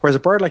security. Whereas a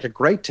bird like a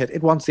great tit,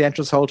 it wants the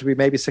entrance hole to be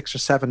maybe 6 or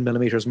 7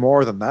 millimetres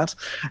more than that.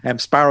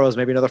 Sparrows,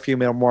 maybe another few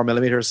more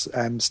millimetres.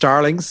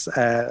 Starlings,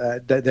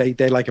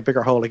 they like a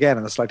bigger hole again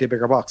and a slightly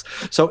bigger box.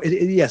 So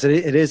yes,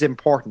 it is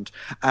important.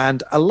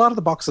 And a lot of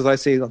the boxes I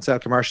see on sale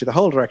commercially, the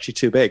holes are actually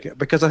too big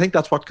because I think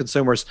that's what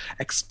consumers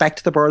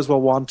expect the birds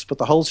will want, but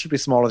the holes should be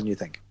smaller than you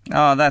think.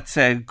 Oh, that's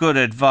good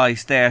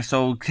advice there.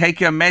 So take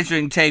your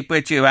measuring tape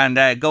with you and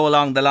go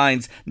along the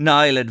lines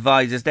Niall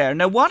advises there.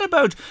 Now, what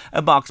about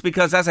a box?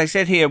 Because as I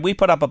said here, we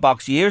put up a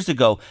box years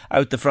ago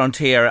out the front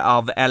here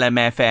of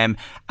LMFM,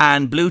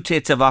 and blue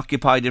tits have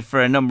occupied it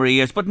for a number of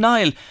years. But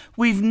Niall,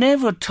 we've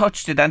never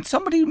touched it, and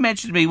somebody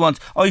mentioned to me once,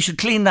 you should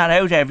clean that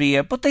out every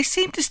year, but they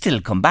seem to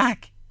still come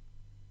back.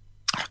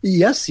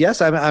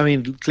 Yes. I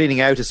mean,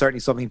 cleaning out is certainly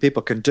something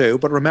people can do.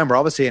 But remember,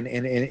 obviously,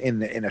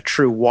 in a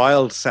true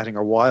wild setting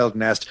or wild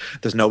nest,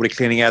 there's nobody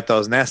cleaning out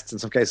those nests. In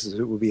some cases,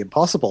 it would be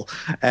impossible.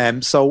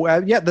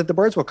 The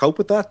birds will cope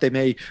with that. They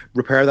may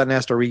repair that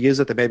nest or reuse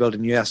it. They may build a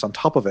new nest on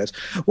top of it.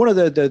 One of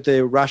the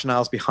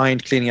rationales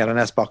behind cleaning out a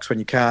nest box when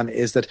you can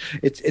is that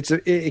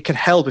it can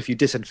help if you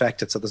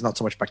disinfect it, so there's not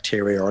so much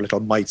bacteria or little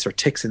mites or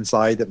ticks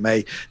inside that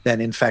may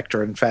then infect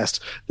or infest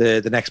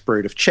the next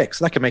brood of chicks.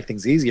 So that can make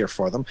things easier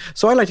for them.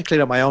 So I like to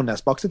clean up my own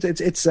nest box.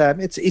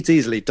 It's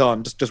easily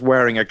done. Just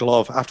wearing a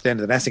glove after the end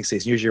of the nesting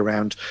season, usually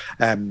around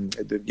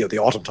the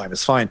autumn time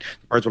is fine.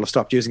 The birds will have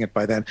stopped using it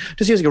by then.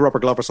 Just using a rubber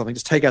glove or something,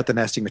 just take out the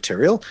nesting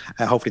material.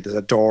 Hopefully there's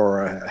a door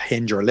or a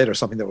hinge or a lid or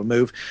something that will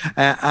move,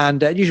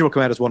 and it usually will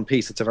come out as one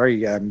piece. It's a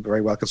very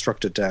very well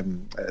constructed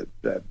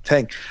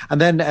thing.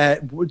 And then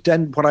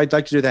what I'd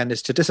like to do then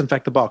is to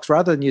disinfect the box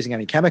rather than using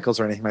any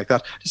chemicals or anything like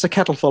that. Just a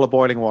kettle full of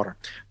boiling water.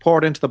 Pour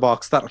it into the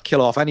box. That'll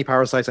kill off any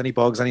parasites, any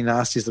bugs, any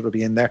nasties that will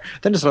be in there.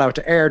 Then just allow it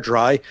to air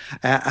dry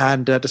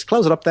and just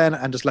close it up then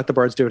and just let the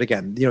birds do it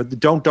again.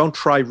 Don't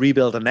try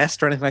rebuild a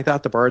nest or anything like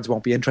that. The birds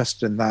won't be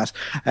interested in that.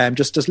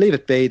 Just leave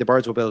it be. The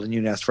birds will build a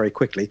new nest very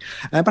quickly.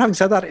 But having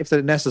said that, if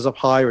the nest is up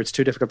high or it's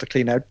too difficult to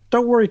clean out,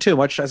 don't worry too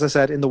much. As I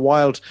said, in the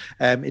wild,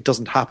 it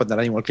doesn't happen that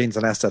anyone cleans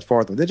the nest out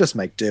for them. They just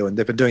make do, and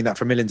they've been doing that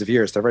for millions of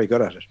years. They're very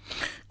good at it.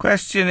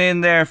 Question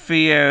in there for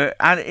you.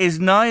 Is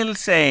Niall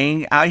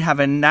saying I have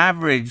an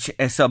average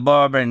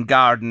suburban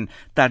garden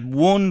that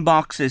one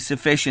box is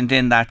sufficient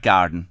in that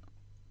garden?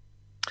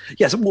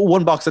 Yes,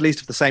 one box at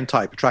least of the same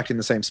type, attracting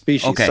the same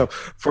species. Okay. So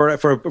for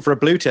a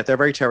blue tit, they're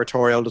very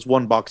territorial. There's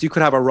one box. You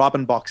could have a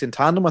robin box in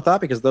tandem with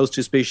that because those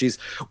two species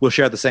will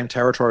share the same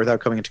territory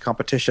without coming into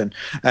competition.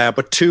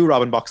 But two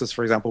robin boxes,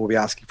 for example, will be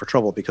asking for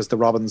trouble because the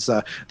robins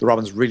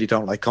really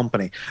don't like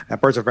company.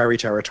 Birds are very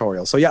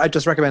territorial. So yeah, I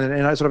just recommend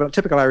in a sort of a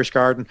typical Irish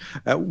garden,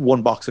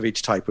 one box of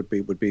each type would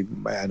be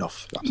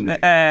enough.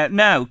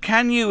 Now,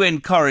 can you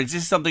encourage?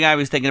 This is something I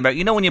was thinking about.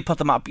 You know, when you put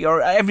them up,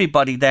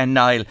 everybody then,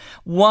 Niall,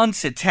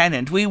 wants a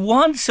tenant. We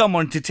want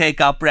someone to take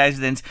up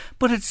residence,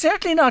 but it's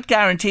certainly not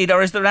guaranteed.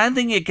 Or is there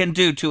anything you can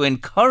do to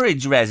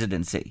encourage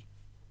residency?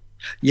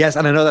 Yes,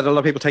 and I know that a lot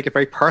of people take it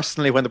very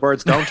personally when the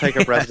birds don't take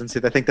up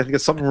residency. They think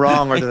there's something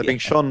wrong or that they're being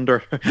shunned,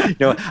 or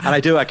and I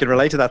can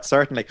relate to that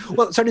certainly.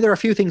 Well, certainly there are a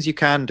few things you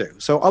can do.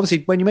 So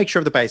obviously, when you make sure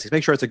of the basics,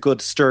 make sure it's a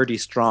good, sturdy,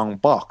 strong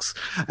box.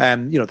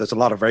 There's a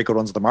lot of very good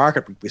ones on the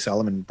market. We sell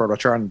them in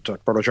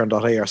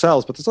birdwatcher.ie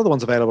ourselves, but there's other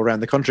ones available around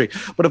the country.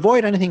 But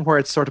avoid anything where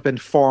it's sort of been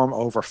form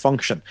over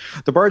function.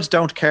 The birds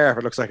don't care if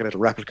it looks like a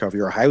little replica of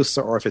your house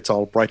or if it's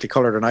all brightly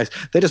coloured or nice.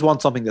 They just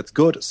want something that's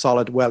good,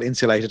 solid, well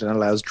insulated, and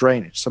allows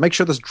drainage. So make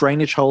sure there's drainage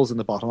holes in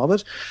the bottom of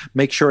it.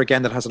 Make sure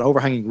again that it has an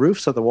overhanging roof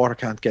so the water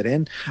can't get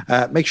in.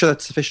 Make sure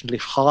that's sufficiently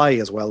high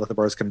as well that the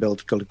birds can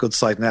build a good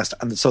sized nest,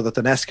 and so that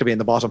the nest can be in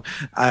the bottom,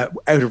 out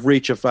of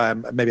reach of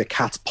maybe a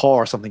cat's paw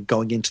or something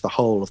going into the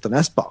hole of the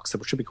nest box,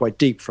 which should be quite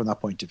deep from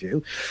that point of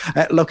view.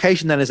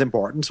 Location then is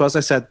important. So as I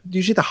said,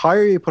 usually the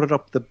higher you put it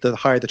up, the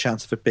higher the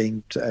chance of it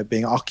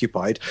being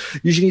occupied.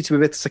 Usually needs to be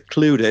a bit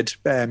secluded,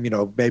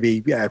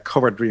 maybe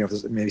covered,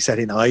 maybe set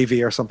in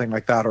ivy or something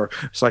like that, or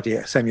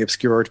slightly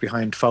semi-obscured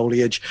behind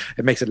foliage.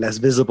 It makes it less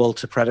visible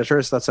to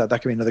predators. That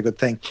can be another good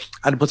thing.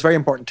 And what's very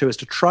important too is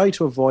to try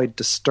to avoid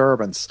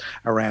disturbance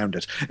around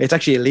it. It's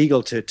actually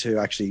illegal to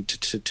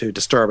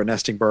disturb a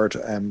nesting bird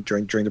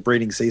during the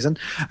breeding season,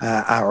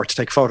 or to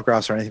take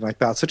photographs or anything like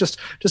that. So just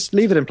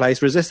leave it in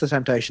place. Resist the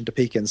temptation to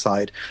peek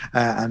inside,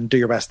 and do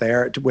your best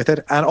there with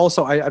it. And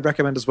also, I'd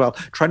recommend as well,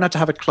 try not to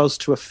have it close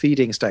to a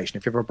feeding station.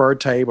 If you have a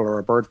bird table or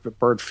a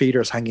bird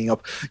feeders hanging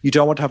up, you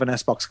don't want to have a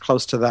nest box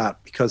close to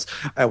that, because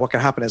what can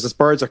happen is as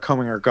birds are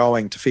coming or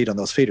going to feed on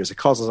those feeders, it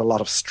causes a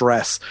lot of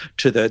stress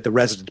to the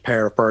resident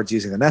pair of birds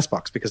using the nest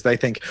box, because they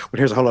think, well,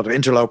 here's a whole lot of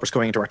interlopers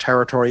coming into our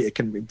territory. It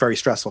can be very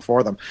stressful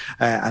for them,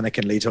 and it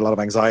can lead to a lot of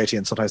anxiety,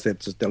 and sometimes they'll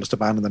just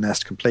abandon the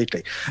nest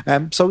completely.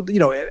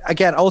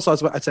 Again, also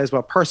I'd say as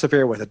well,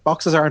 persevere with it.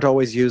 Boxes aren't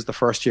always used the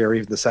first year or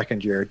even the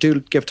second year. Do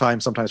give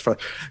time sometimes for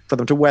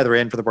them to weather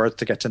in, for the birds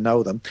to get to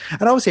know them.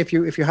 And obviously,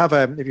 if you have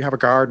a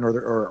garden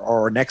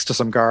or next to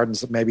some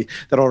gardens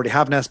that already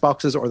have nest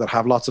boxes, or that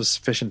have lots of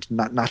sufficient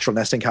natural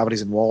nesting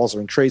cavities in walls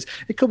or in trees,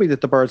 it could be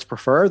that the birds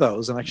prefer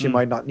those and actually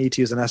might not need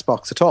to use a nest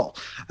box at all.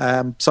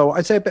 So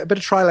I'd say a bit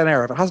of trial and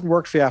error. If it hasn't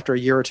worked for you after a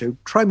year or two,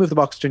 try move the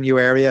box to a new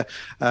area,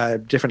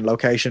 different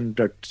location,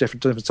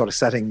 different sort of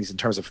settings in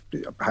terms of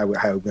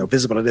how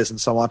visible it is and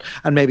so on,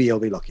 and maybe you'll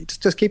be lucky.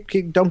 Just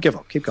don't give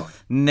up. Keep going.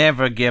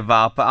 Never give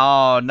up.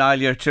 Oh, Niall,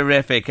 you're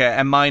terrific.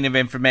 A mine of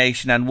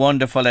information and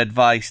wonderful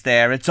advice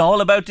there. It's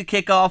all about to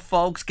kick off,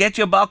 folks. Get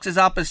your boxes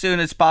up as soon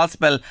as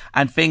possible,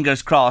 and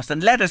fingers crossed.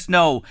 And let us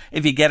know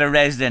if you get a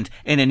resident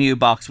in a new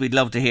box. We'd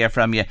love to hear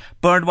from you.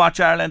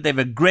 Birdwatch Ireland, they have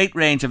a great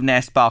range of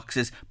nest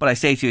boxes, but I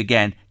say to you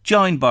again,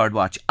 join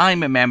Birdwatch.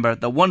 I'm a member.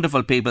 The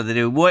wonderful people, they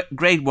do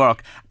great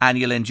work, and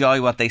you'll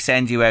enjoy what they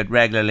send you out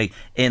regularly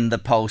in the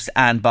post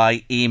and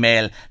by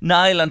email.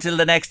 Niall, until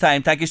the next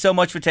time, thank you so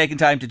much for taking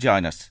time to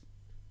join us.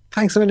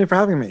 Thanks a million for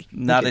having me.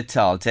 Not at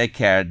all. Take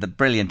care. The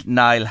brilliant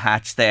Niall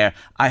Hatch there.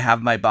 I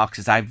have my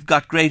boxes. I've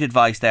got great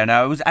advice there.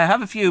 Now, I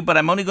have a few, but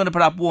I'm only going to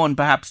put up one,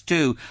 perhaps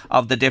two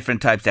of the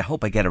different types. I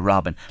hope I get a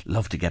robin.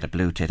 Love to get a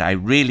blue tit. I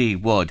really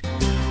would.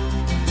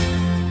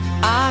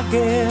 I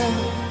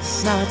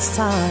guess now it's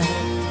time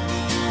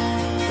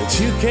that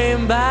you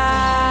came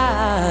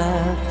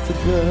back for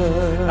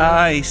good.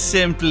 I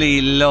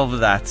simply love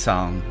that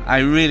song. I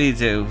really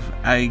do.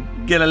 I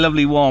get a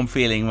lovely warm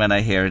feeling when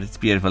I hear it. It's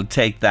beautiful.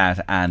 Take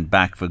That and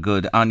Back for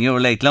Good on your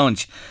late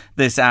lunch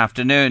this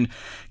afternoon.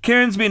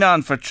 Kieran's been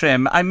on for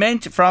Trim. I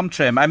mentioned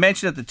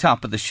at the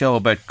top of the show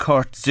about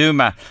Kurt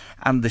Zouma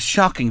and the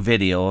shocking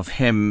video of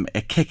him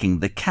kicking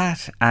the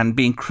cat and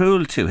being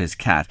cruel to his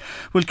cat.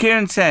 Well,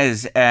 Kieran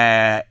says,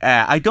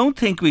 I don't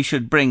think we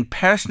should bring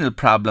personal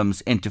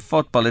problems into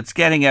football. It's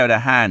getting out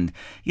of hand.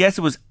 Yes,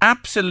 it was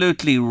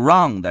absolutely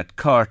wrong that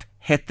Kurt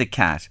hit the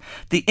cat.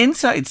 The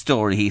inside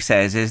story, he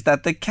says, is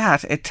that the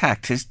cat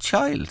attacked his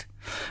child.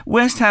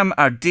 West Ham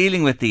are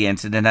dealing with the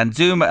incident, and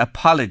Zouma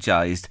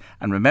apologised.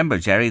 And remember,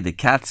 Jerry, the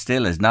cat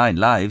still has 9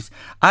 lives.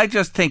 I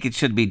just think it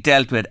should be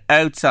dealt with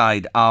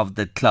outside of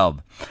the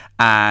club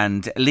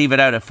and leave it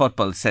out of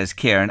football, says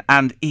Kieran.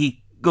 And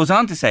he goes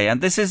on to say,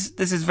 and this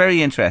is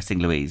very interesting,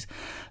 Louise.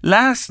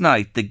 Last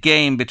night, the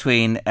game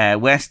between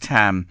West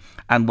Ham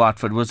and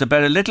Watford was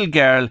about a little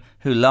girl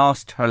who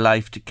lost her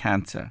life to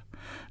cancer.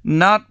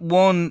 Not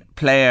one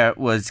player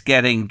was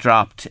getting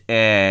dropped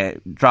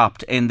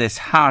in this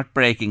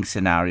heartbreaking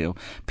scenario.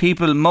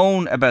 People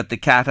moan about the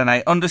cat, and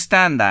I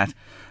understand that,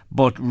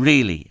 But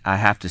really, I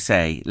have to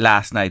say,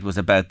 last night was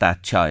about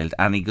that child.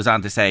 And he goes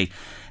on to say,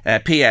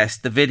 P.S.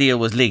 the video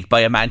was leaked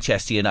by a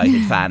Manchester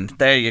United fan.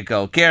 There you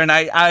go. Kieran,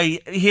 I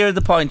hear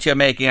the points you're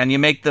making, and you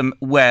make them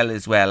well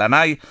as well.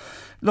 And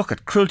look,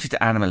 at cruelty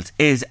to animals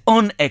is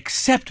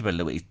unacceptable,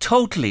 Louise.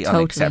 Totally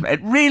unacceptable.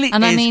 It really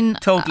is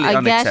totally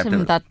unacceptable. I get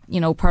him that,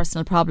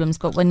 personal problems,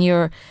 but when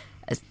you're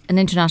an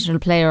international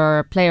player or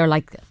a player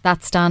like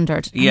that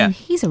standard, I mean,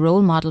 he's a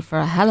role model for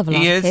a hell of a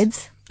lot of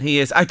kids. He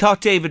is. I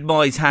thought David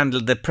Moyes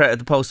handled the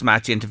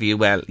post-match interview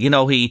well.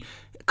 He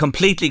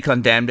completely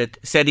condemned it,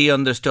 said he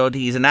understood,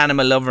 he's an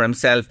animal lover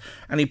himself,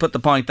 and he put the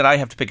point that I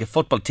have to pick a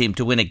football team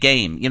to win a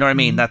game. You know what I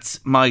mean? That's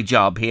my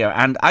job here.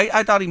 And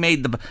I thought he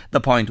made the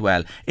point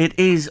well. It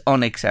is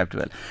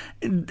unacceptable.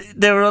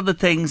 There are other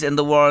things in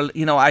the world,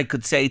 I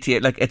could say to you,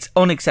 like, it's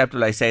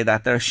unacceptable, I say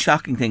that. There are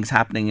shocking things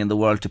happening in the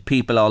world to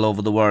people all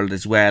over the world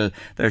as well.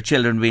 There are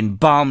children being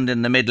bombed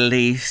in the Middle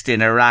East,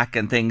 in Iraq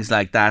and things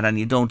like that, and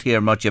you don't hear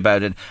much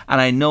about it.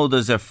 And I know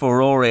there's a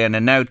furore and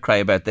an outcry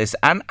about this,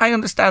 and I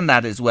understand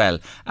that as well.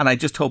 And I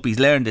just hope he's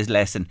learned his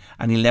lesson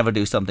and he'll never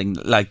do something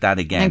like that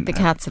again. I think the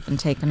cats have been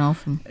taken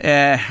off him.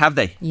 Have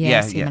they?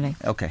 Yeah.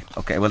 Okay.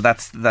 Well,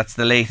 that's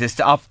the latest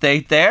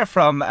update there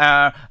from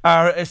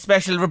our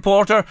special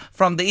reporter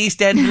from the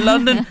East End of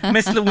London,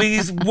 Miss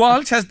Louise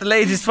Walsh, has the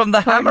latest from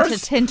the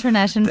Hammers.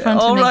 Internet in front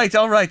of me.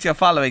 All right, you're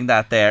following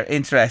that there.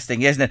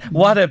 Interesting, isn't it?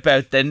 What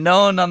about the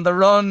nun on the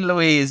run,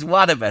 Louise?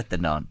 What about the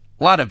nun?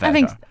 What about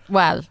her?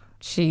 Well,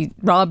 she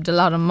robbed a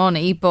lot of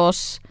money,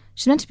 but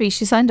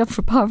she signed up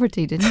for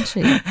poverty, didn't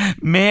she?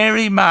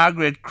 Mary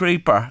Margaret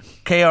Creeper,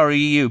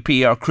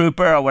 Kreup, or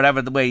Kruper, or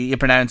whatever the way you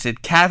pronounce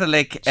it,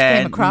 Catholic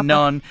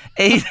nun,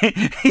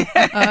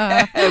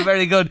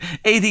 very good,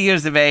 80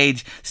 years of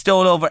age,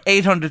 stole over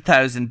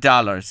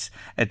 $800,000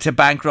 to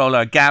bankroll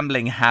her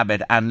gambling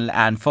habit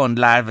and fund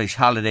lavish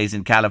holidays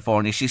in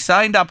California. She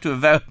signed up to a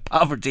vow of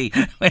poverty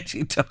when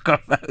she took her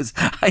vows.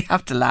 I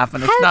have to laugh,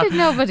 and did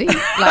nobody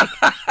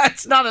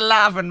it's not a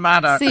laughing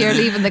matter. See her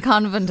leaving the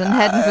convent and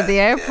heading for the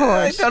airport.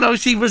 No,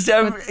 she was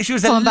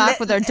coming back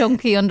with her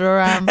donkey under her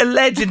arm. A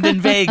legend in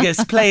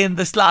Vegas, playing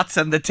the slots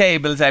and the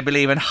tables, I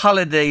believe, and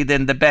holidayed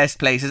in the best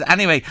places.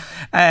 Anyway,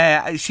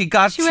 she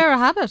wear a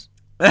habit.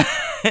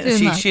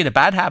 She had a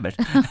bad habit,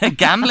 a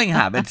gambling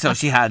habit. So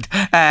she had.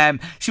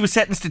 She was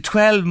sentenced to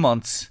 12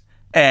 months.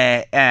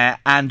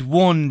 And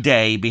 1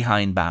 day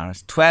behind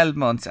bars. 12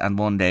 months and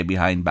 1 day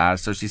behind bars.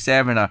 So she's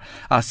serving her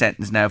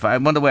sentence now. I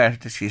wonder where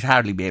she'd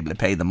hardly be able to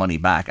pay the money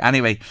back.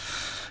 Anyway,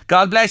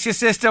 God bless you,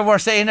 sister. We're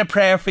saying a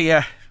prayer for you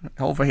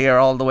over here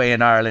all the way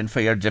in Ireland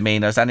for your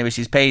demeanours. Anyway,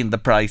 she's paying the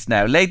price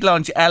now. Late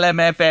Lunch,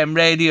 LMFM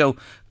Radio.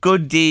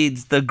 Good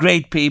deeds, the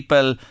great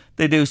people.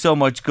 They do so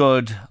much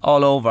good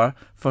all over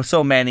for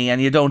so many,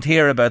 and you don't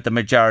hear about the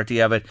majority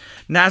of it.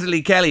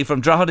 Natalie Kelly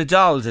from Drogheda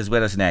Dolls is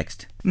with us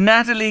next.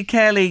 Natalie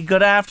Kelly,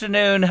 good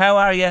afternoon. How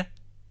are you?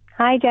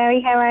 Hi,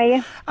 Jerry. How are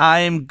you?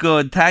 I'm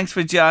good. Thanks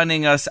for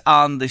joining us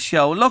on the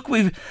show. Look,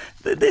 we've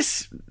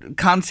this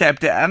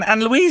concept,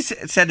 and Louise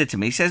said it to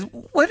me. She says,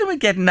 why don't we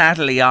get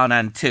Natalie on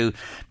and to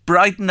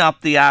brighten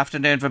up the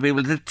afternoon for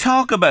people to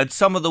talk about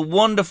some of the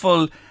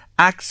wonderful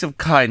acts of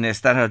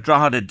kindness that our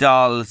Drogheda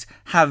Dolls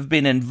have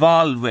been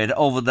involved with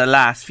over the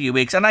last few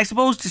weeks. And I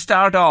suppose to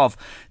start off,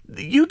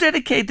 you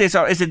dedicate this,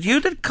 or is it you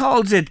that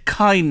calls it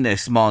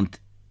Kindness Month,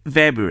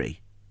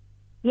 February?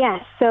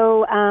 Yes,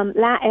 so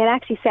it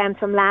actually stems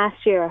from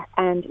last year,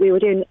 and we were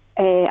doing,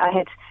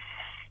 everyone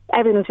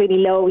was really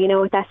low,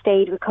 at that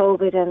stage with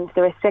COVID and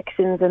the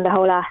restrictions and the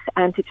whole lot,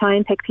 and to try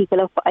and pick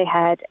people up, I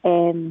had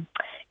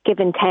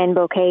given 10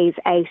 bouquets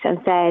out and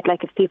said,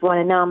 if people want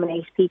to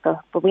nominate people,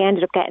 but we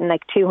ended up getting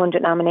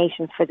 200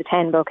 nominations for the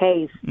 10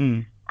 bouquets.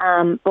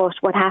 But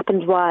what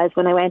happened was,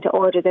 when I went to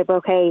order the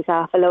bouquets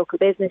off a local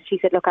business, she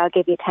said, look, I'll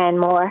give you 10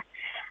 more.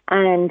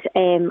 And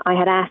I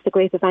had asked the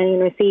group if anyone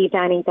received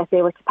any, that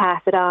they were to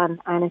pass it on,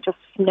 and it just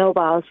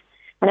snowballed.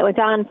 And it went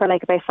on for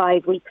about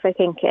 5 weeks, I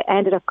think. It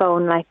ended up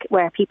going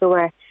where people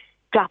were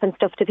dropping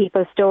stuff to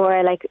people's door,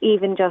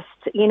 even just,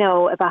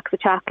 a box of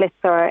chocolates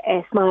or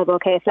a small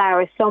bouquet of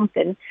flowers,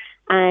 something.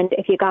 And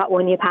if you got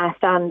one, you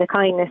passed on the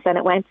kindness, and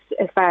it went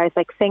as far as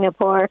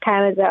Singapore,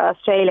 Canada,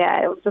 Australia.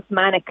 It was just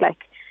manic,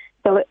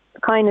 So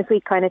Kindness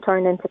Week kind of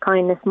turned into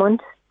Kindness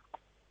Month.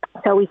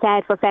 So we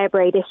said for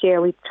February this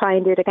year we'd try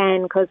and do it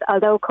again, because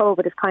although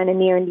COVID is kind of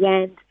nearing the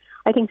end,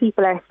 I think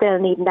people are still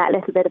needing that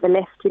little bit of a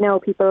lift,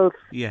 people's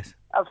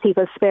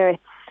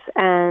spirits.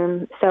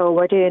 So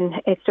we're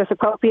doing, it's just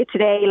appropriate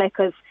today,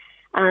 because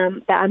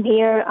that I'm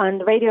here on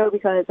the radio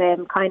because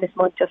Kindness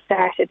Month just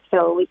started,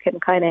 so we can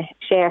kind of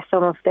share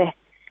some of the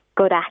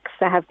good acts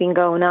that have been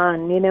going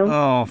on,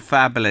 Oh,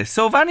 fabulous.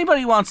 So if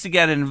anybody wants to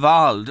get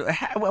involved,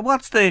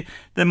 what's the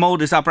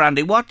modus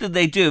operandi? What do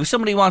they do? If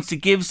somebody wants to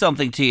give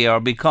something to you or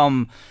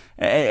become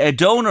a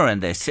donor in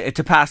this,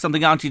 to pass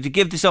something on to you, to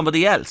give to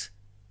somebody else?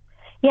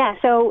 Yeah,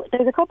 so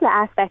there's a couple of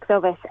aspects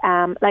of it.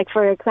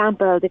 For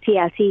example, the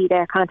TLT,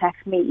 they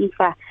contacted me,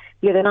 Aoife,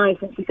 the other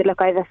night, and she said,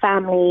 look, I have a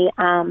family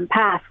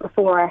pass for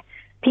 4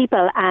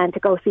 people and to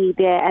go see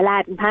the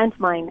Aladdin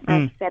pantomime.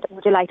 And she said,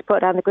 would you like to put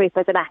it on the group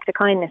as an act of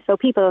kindness? So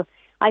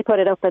I put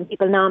it up and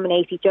people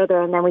nominate each other,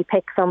 and then we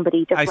pick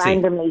somebody,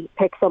 randomly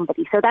pick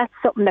somebody. So that's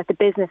something that the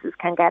businesses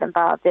can get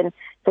involved in.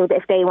 So that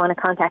if they want to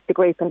contact the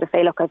group and to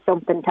say, look, I've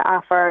something to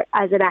offer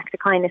as an act of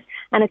kindness.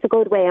 And it's a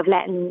good way of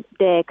letting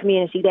the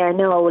community there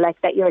know,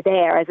 like, that you're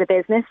there as a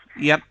business.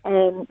 Yep.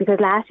 Because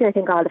last year I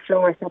think all the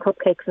florists and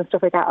cupcakes and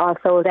stuff like that all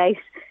sold out.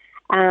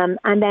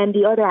 And then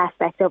the other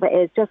aspect of it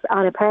is just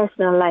on a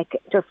personal, like,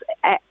 just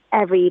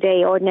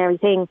everyday, ordinary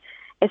thing.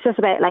 It's just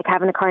about, like,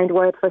 having a kind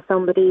word for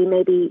somebody.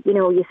 Maybe, you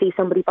know, you see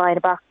somebody buying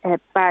a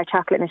bar of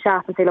chocolate in a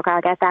shop and say, look, I'll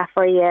get that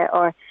for you,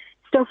 or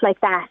stuff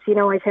like that. You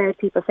know, I've heard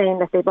people saying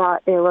that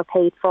they were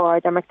paid for,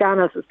 their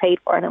McDonald's was paid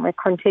for, and it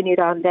continued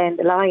on down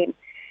the line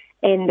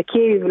in the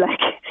queue. Like,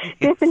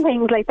 different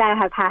things like that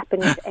have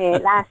happened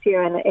last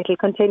year, and it'll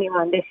continue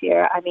on this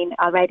year. I mean,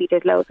 already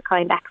there's loads of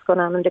kind acts going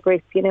on in the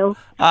group, you know.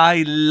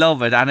 I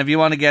love it. And if you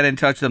want to get in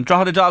touch with them,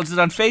 Drogheda Dolls is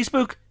on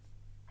Facebook?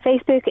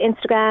 Facebook,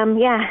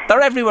 Instagram, yeah. They're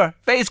everywhere.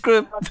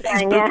 Facebook,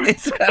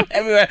 Instagram,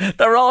 everywhere.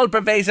 They're all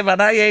pervasive,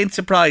 and I ain't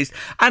surprised.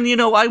 And, you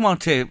know, I want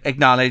to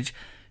acknowledge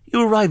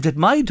you arrived at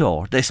my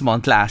door this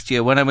month last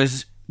year when I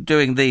was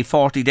doing the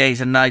 40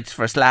 days and nights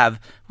for Slav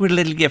with a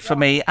little gift for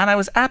me, and I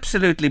was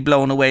absolutely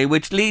blown away,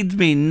 which leads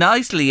me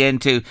nicely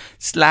into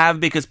Slav,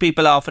 because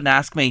people often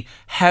ask me,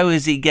 how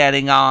is he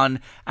getting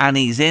on? And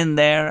he's in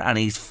there and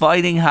he's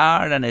fighting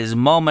hard, and his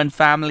mum and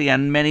family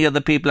and many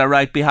other people are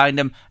right behind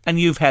him, and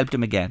you've helped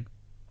him again.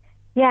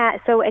 Yeah,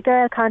 so a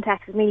girl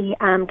contacted me,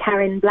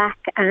 Karen Black,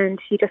 and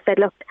she just said,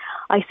 look,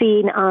 I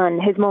seen on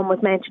his mum was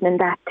mentioning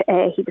that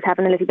he was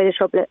having a little bit of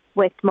trouble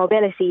with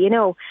mobility, you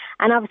know,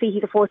 and obviously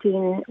he's a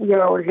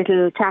 14-year-old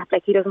little chap,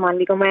 like, he doesn't want to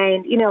be going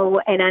around, you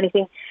know, in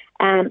anything.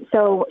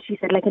 So she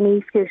said, like, an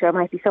e-scooter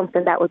might be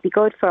something that would be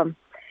good for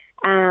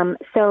him.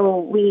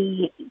 So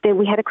we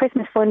had a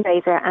Christmas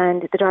fundraiser,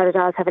 and the Drogheda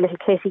Dolls have a little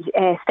kitty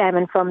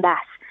stemming from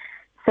that.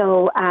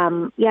 So,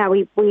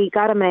 we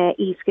got him a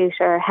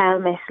e-scooter,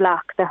 helmet,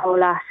 lock, the whole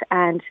lot,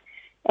 and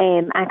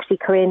actually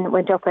Corinne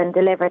went up and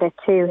delivered it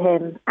to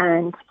him,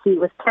 and he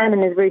was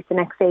planning his route the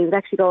next day. He was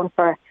actually going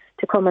to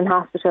Crumlin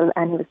Hospital,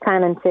 and he was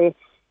planning to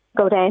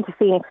go down to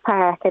Phoenix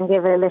Park and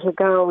give it a little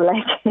go,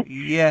 like,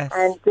 yes,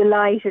 and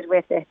delighted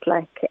with it,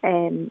 like,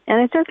 and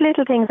it's just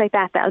little things like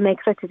that that'll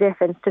make such a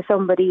difference to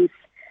somebody's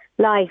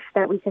life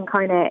that we can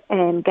kind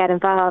of get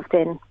involved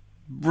in.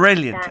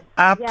 Brilliant,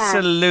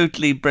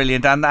 absolutely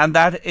brilliant, and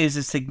that is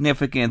a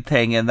significant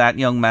thing in that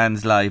young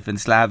man's life, in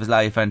Slav's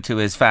life, and to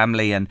his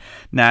family, and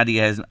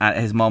Nadia,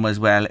 his mum as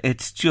well.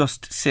 It's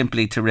just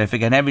simply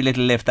terrific, and every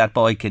little lift that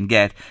boy can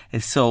get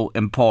is so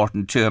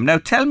important to him. Now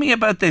tell me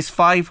about this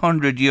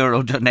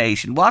 €500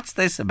 donation. What's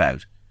this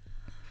about?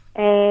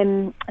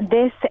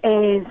 This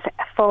is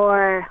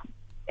for,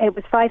 it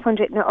was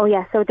 500, no, oh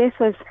yeah, so this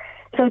was,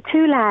 so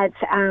two lads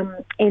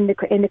in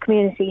the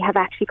community have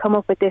actually come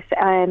up with this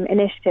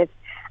initiative,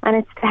 and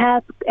it's to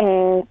help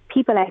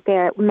people out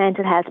there with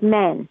mental health,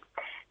 men.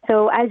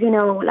 So as you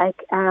know, like,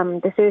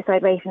 the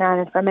suicide rate in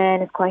Ireland for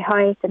men is quite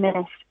high at the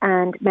minute,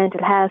 and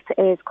mental health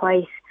is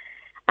quite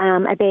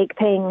a big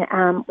thing,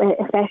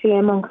 especially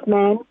amongst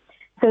men.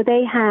 So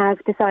they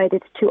have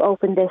decided to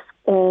open this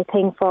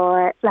thing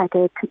for, like,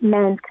 a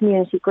men's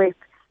community group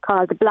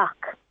called The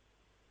Block,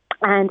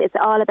 and it's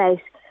all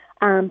about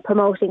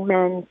promoting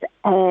men's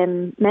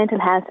mental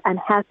health and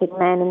helping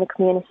men in the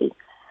community.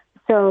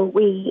 So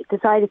we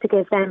decided to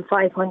give them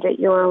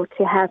 €500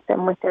 to help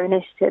them with their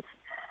initiative.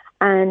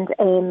 And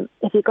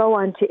if you go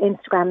on to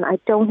Instagram, I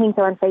don't think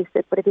they're on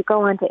Facebook, but if you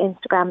go on to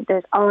Instagram,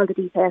 there's all the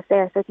details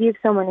there. So if you have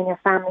someone in your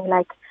family,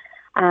 like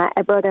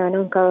a brother, an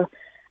uncle,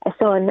 a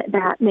son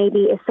that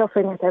maybe is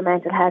suffering with their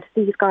mental health,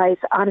 these guys,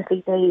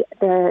 honestly,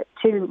 they're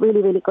two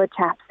really, really good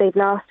chaps. They've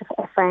lost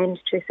a friend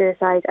through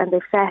suicide, and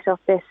they've set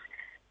up this,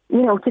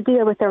 you know, to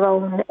deal with their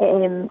own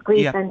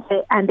grief,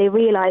 and they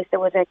realised there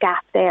was a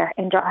gap there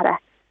in Drogheda.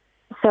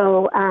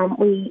 So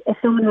if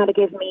someone had to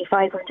give me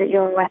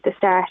 €500 at the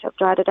start of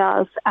Drogheda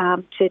Dolls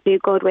to do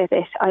good with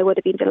it, I would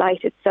have been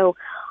delighted. So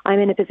I'm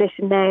in a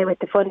position now with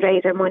the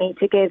fundraiser money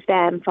to give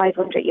them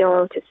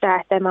 €500 to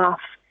start them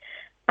off.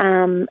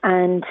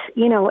 And,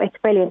 you know, it's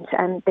brilliant,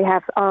 and they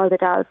have all the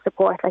dolls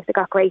support, like, they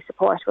got great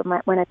support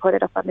when I put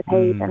it up on the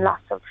page, and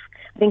lots of,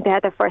 I think they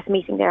had their first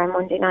meeting there on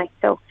Monday night,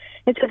 so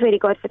it's just really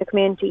good for the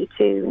community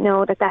to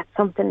know that that's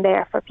something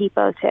there for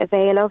people to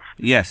avail of.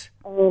 Yes.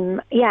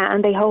 And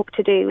they hope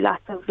to do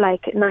lots of,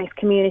 like, nice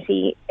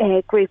community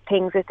group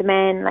things with the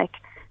men, like,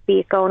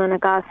 be it going on a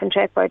golfing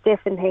trip or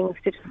different things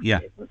to,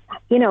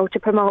 you know, to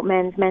promote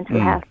men's mental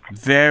health.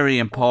 Very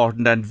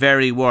important and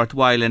very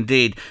worthwhile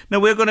indeed. Now,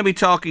 we're going to be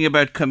talking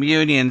about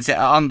communions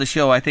on the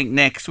show, I think,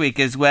 next week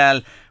as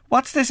well.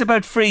 What's this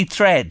about free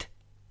thread?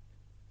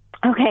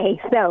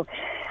 Okay, so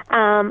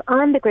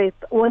on the group,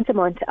 once a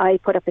month, I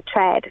put up a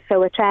thread.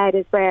 So a thread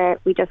is where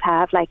we just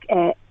have, like,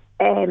 a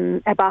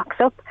box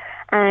up,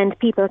 and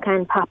people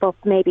can pop up,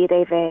 maybe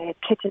they've a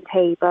kitchen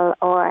table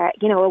or,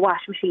 you know, a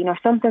washing machine or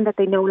something that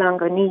they no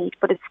longer need,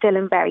 but it's still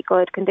in very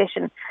good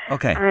condition.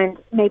 Okay. And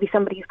maybe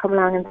somebody's come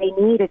along and they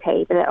need a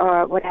table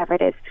or whatever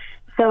it is.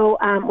 So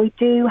we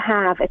do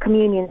have a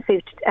communion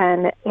suit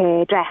and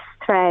a dress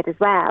thread as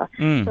well.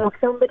 So if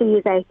somebody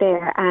is out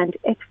there, and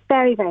it's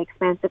very, very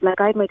expensive,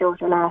 like I had my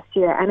daughter last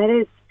year,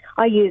 and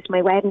I used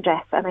my wedding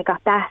dress and I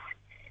got that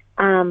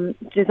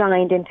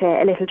designed into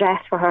a little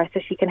dress for her so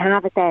she can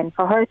have it then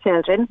for her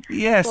children.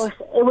 Yes. But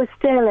it was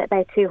still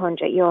about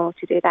 €200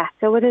 to do that.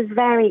 So it is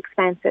very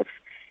expensive.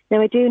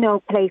 Now I do know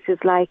places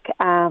like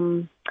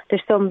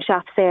there's some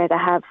shops there that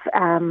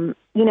have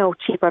you know,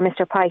 cheaper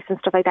Mr. Price and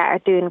stuff like that are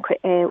doing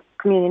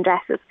communion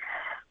dresses.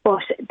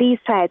 But these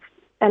threads,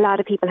 a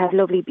lot of people have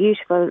lovely,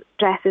 beautiful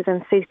dresses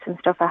and suits and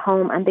stuff at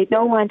home, and they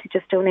don't want to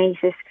just donate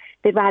it.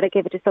 They'd rather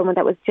give it to someone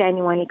that was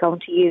genuinely going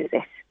to use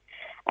it.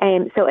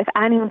 So if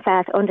anyone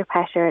felt under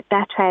pressure,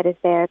 that thread is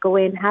there. Go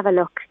in, have a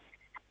look,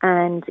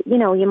 and, you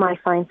know, you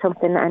might find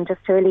something, and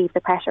just to relieve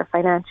the pressure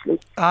financially.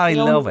 I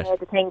love it.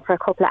 The thing for a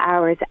couple of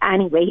hours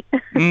anyway.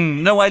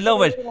 No, I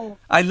love it.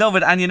 I love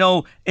it. And, you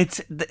know, it's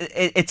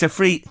a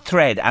free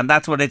thread, and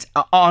that's what it's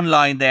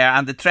online there.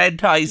 And the thread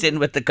ties in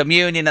with the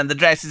communion and the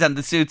dresses and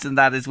the suits and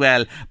that as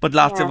well, but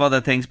lots of other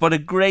things. But a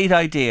great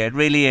idea. It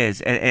really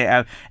is.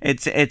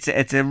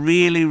 It's a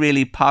really,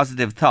 really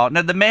positive thought.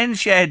 Now, the Men's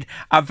Shed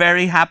are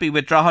very happy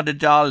with Drogheda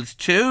Dolls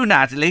too,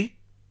 Natalie.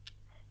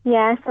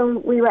 Yeah, so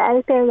we were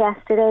out there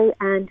yesterday,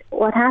 and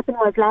what happened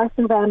was last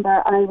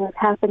November I was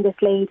helping this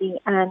lady,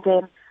 and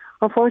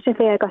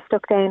unfortunately I got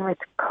stuck down with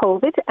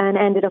COVID and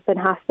ended up in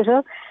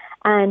hospital,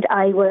 and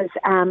I was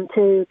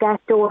to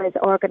get doors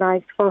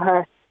organised for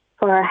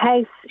her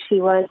house. She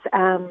was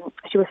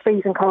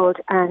freezing cold,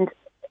 and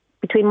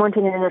between one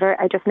thing and another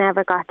I just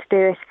never got to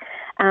do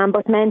it.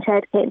 But Men's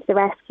Shed came to the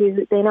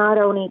rescue. They not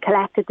only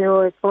collected the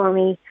doors for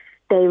me,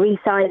 they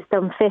resized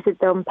them, fitted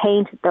them,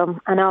 painted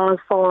them, and all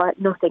for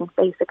nothing,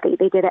 basically.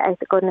 They did it out of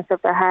the goodness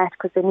of their heart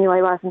because they knew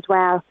I wasn't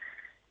well.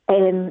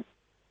 And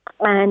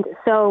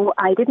so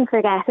I didn't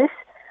forget it.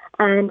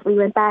 And we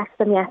went back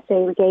to them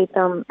yesterday. We gave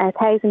them a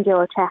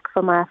 €1,000 cheque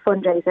from a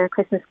fundraiser, a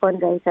Christmas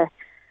fundraiser.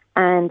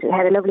 And we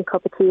had a lovely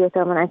cup of tea with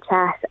them and a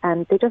chat.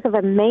 And they just have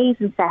an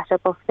amazing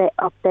setup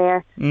up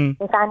there.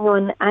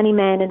 If any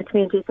men in the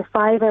community, it's a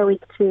 £5 a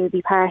week to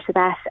be part of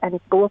that. And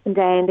it's go up and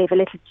down. They have a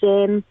little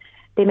gym.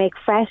 They make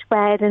fresh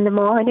bread in the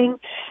morning.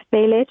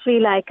 They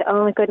literally,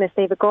 oh my goodness,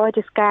 they have a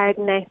gorgeous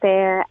garden out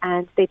there,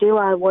 and they do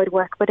all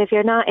woodwork. But if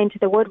you're not into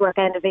the woodwork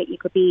end of it, you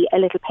could be a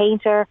little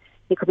painter,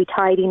 you could be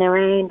tidying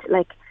around.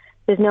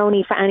 There's no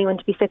need for anyone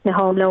to be sitting at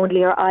home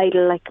lonely or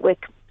idle, with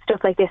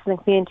stuff like this in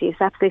the community. It's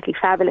absolutely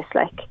fabulous,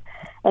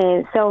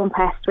 so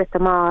impressed with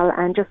them all,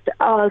 and just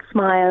all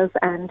smiles,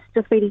 and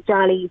just really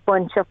jolly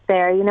bunch up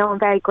there. I'm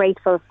very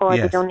grateful for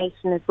the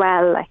donation as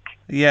well.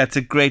 Yeah, it's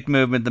a great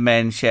movement, the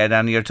Men's Shed,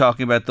 and you're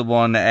talking about the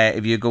one,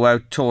 if you go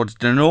out towards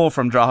the north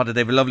from Drogheda,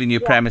 they have a lovely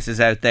new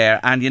premises out there,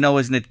 and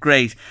isn't it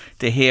great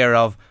to hear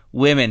of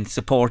women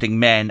supporting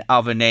men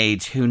of an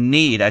age who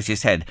need, as you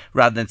said,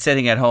 rather than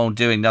sitting at home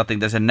doing nothing,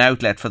 there's an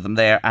outlet for them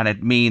there, and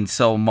it means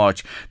so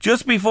much.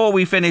 Just before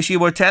we finish, you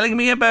were telling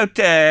me about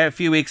a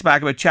few weeks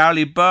back about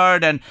Charlie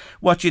Bird and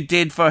what you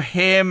did for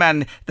him,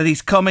 and that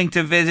he's coming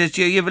to visit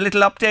you. You have a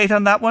little update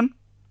on that one?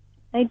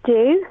 I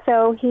do.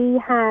 So we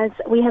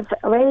have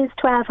raised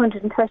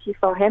 $1,230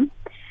 for him,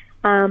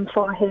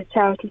 for his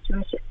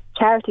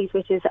charities,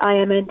 which is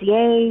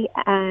IMNDA,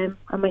 am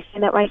I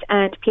saying that right,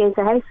 and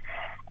Piazza House,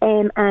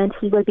 and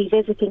he will be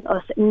visiting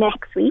us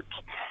next week,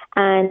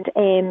 and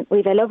we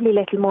have a lovely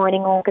little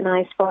morning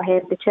organised for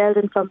him. The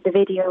children from the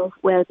video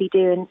will be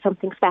doing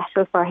something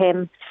special for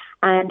him,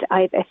 and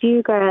I have a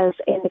few girls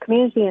in the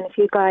community and a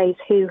few guys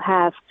who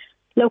have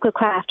local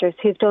crafters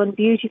who've done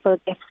beautiful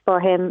gifts for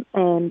him.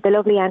 The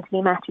lovely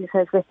Anthony Matthews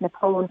has written a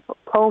poem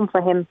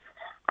for him,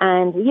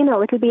 and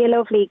it'll be a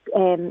lovely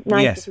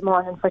nice little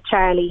morning for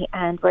Charlie,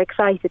 and we're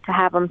excited to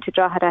have him to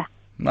Drogheda.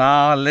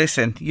 Oh,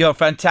 listen, you're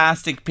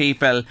fantastic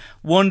people.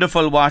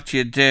 Wonderful what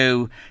you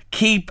do.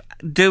 Keep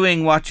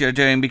doing what you're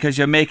doing, because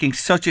you're making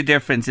such a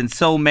difference in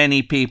so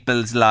many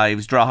people's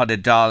lives, Drogheda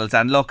Dolls.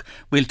 And look,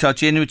 we'll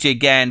touch in with you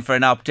again for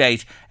an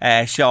update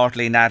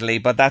shortly, Natalie,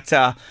 but that's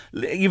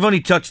you've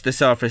only touched the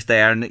surface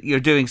there, and you're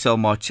doing so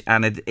much,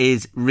 and it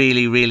is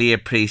really, really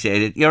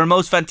appreciated. You're a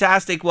most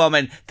fantastic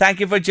woman. Thank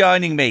you for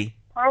joining me.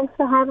 Thanks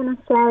for having us,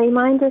 Larry.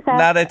 Mind yourself.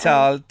 Not at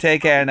all.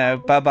 Take care now.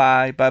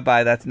 Bye-bye.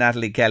 Bye-bye. That's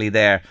Natalie Kelly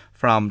there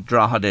from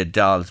Drogheda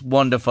Dolls.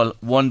 Wonderful,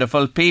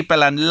 wonderful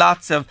people, and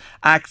lots of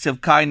acts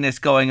of kindness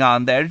going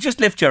on there.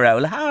 Just lift your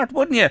old heart,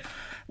 wouldn't you?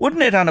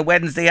 Wouldn't it, on a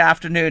Wednesday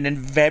afternoon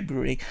in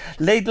February?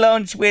 Late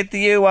lunch with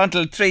you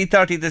until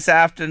 3:30 this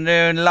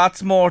afternoon.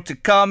 Lots more to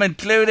come,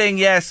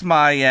 including,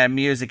 my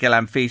musical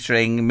I'm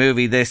featuring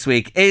movie this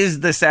week is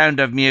The Sound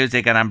of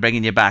Music, and I'm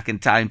bringing you back in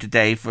time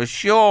today for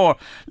sure.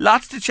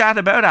 Lots to chat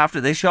about after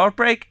this short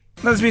break.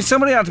 There's been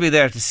somebody ought to be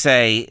there to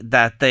say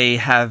that they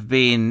have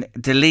been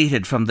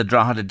deleted from the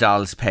Drogheda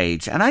Dolls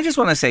page. And I just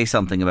want to say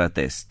something about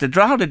this. The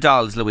Drogheda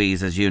Dolls,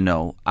 Louise, as you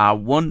know, are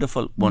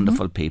wonderful,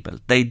 wonderful people.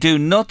 They do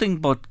nothing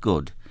but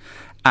good.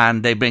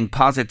 And they bring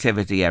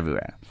positivity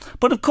everywhere.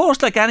 But of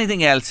course, like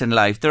anything else in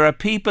life, there are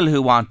people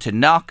who want to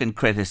knock and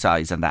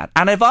criticise and that.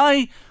 And if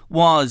I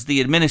was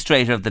the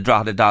administrator of the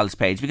Drogheda Dolls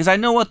page, because I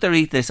know what their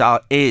ethos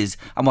is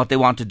and what they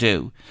want to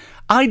do,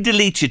 I'd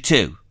delete you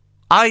too.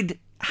 I'd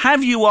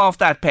have you off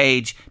that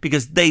page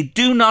because they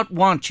do not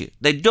want you.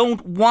 They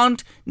don't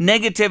want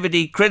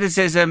negativity,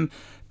 criticism,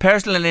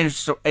 personal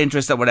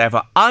interest or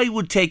whatever. I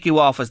would take you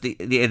off as the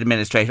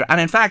administrator.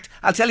 And in fact,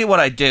 I'll tell you what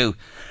I'd do.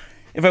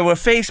 If it were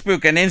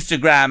Facebook and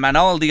Instagram and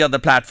all the other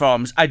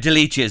platforms, I'd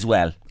delete you as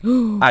well.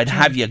 I'd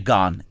have you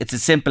gone. It's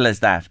as simple as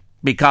that.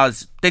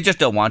 Because they just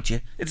don't want you.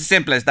 It's as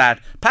simple as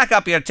that. Pack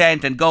up your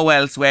tent and go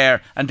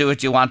elsewhere and do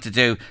what you want to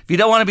do. If you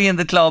don't want to be in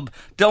the club,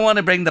 don't want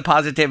to bring the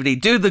positivity,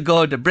 do the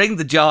good and bring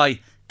the joy,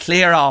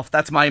 clear off.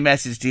 That's my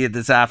message to you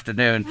this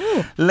afternoon.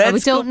 We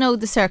don't know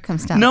the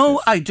circumstances.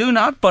 No, I do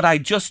not, but I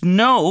just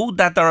know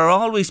that there are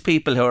always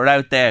people who are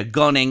out there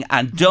gunning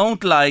and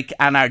don't like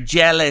and are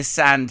jealous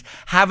and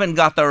haven't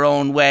got their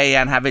own way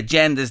and have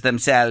agendas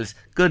themselves.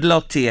 Good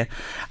luck to you.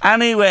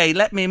 Anyway,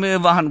 let me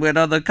move on with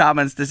other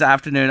comments this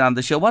afternoon on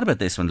the show. What about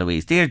this one,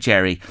 Louise? Dear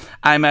Jerry,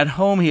 I'm at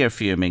home here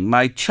fuming.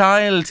 My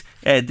child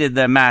did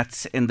the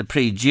maths in the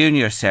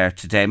pre-junior cert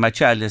today. My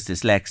child has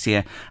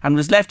dyslexia and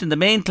was left in the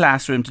main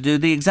classroom to do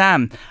the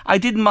exam. I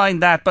didn't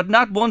mind that, but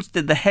not once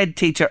did the head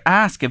teacher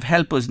ask if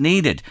help was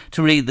needed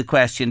to read the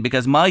question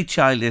because my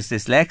child is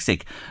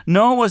dyslexic.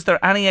 Nor was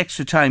there any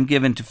extra time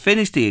given to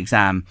finish the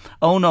exam.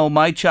 Oh no,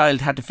 my child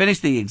had to finish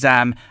the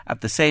exam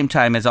at the same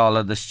time as all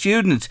of the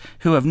students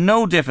who have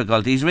no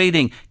difficulties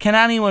reading. Can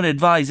anyone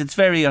advise? It's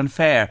very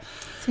unfair.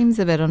 Seems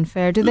a bit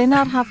unfair. Do they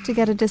not have to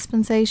get a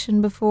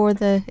dispensation before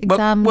the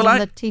exams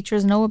and the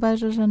teachers know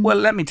about it? Well,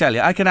 let me tell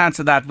you, I can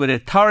answer that with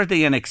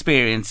authority and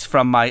experience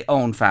from my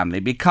own family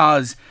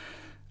because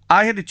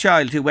I had a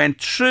child who went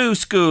through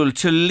school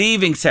to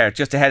leaving cert,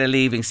 just ahead of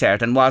leaving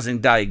cert, and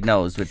wasn't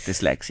diagnosed with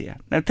dyslexia.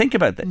 Now think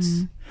about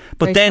this.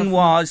 But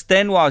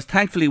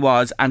thankfully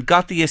was, and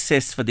got the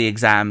assists for the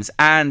exams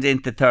and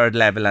into third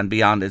level and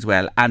beyond as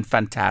well, and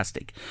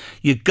fantastic.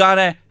 You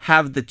gotta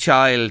have the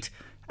child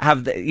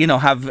have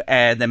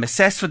them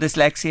assessed for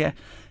dyslexia,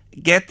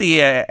 get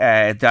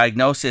the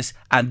diagnosis,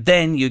 and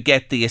then you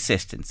get the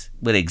assistance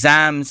with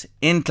exams,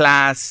 in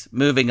class,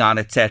 moving on,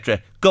 etc.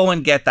 Go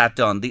and get that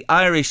done. The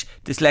Irish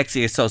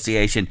Dyslexia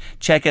Association,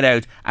 check it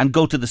out and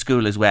go to the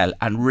school as well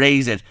and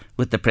raise it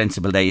with the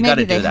principal there. You got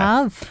to do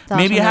that.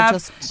 Maybe you have.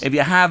 If you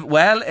have,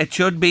 well, it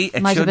should be.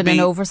 It might should have been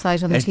an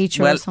oversight on the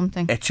teacher or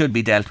something. It should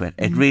be dealt with.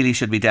 It really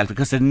should be dealt with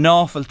because it's an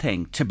awful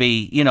thing to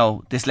be,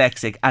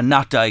 dyslexic and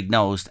not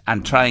diagnosed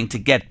and trying to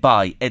get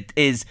by. It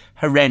is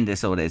horrendous,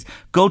 so it is.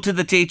 Go to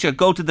the teacher,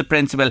 go to the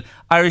principal.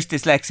 Irish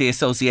Dyslexia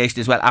Association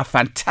as well are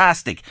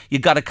fantastic. You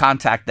got to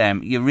contact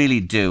them. You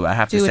really do. I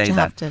have to say that.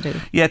 Have to do.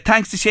 Yeah,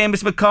 thanks to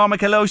Seamus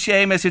McCormick. Hello,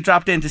 Seamus, who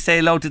dropped in to say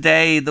hello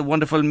today. The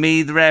wonderful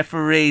Meath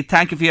referee.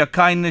 Thank you for your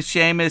kindness,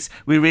 Seamus.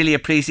 We really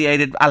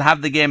appreciate it. I'll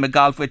have the game of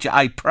golf with you,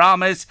 I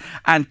promise.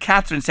 And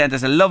Catherine sent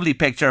us a lovely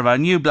picture of our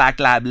new black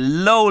lab,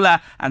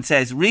 Lola, and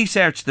says,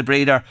 research the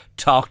breeder,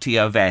 talk to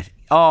your vet.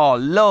 Oh,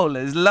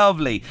 Lola's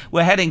lovely.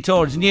 We're heading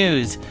towards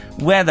news,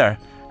 weather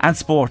and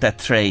sport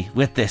at 3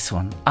 with this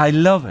one. I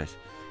love it.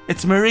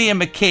 It's Maria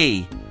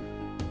McKee.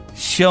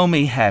 Show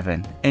me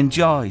heaven.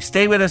 Enjoy.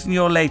 Stay with us in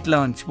your late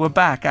lunch. We're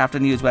back after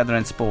news, weather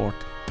and sport.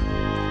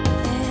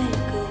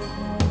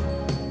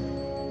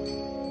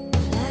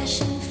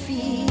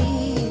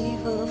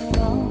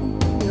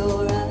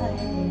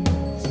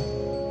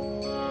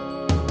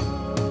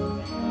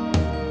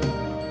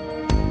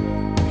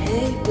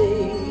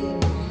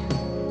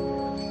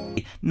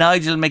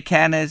 Nigel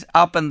McKenna's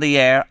up in the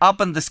air,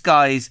 up in the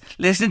skies.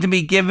 Listen to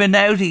me giving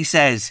out, he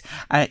says.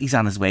 He's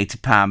on his way to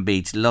Palm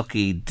Beach.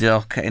 Lucky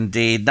duck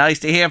indeed. Nice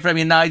to hear from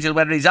you, Nigel,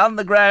 whether he's on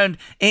the ground,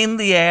 in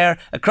the air,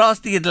 across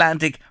the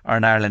Atlantic or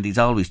in Ireland. He's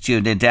always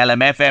tuned into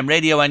LMFM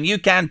radio, and you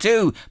can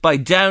too by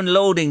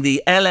downloading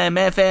the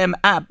LMFM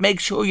app. Make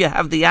sure you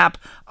have the app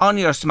on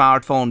your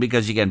smartphone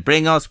because you can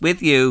bring us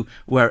with you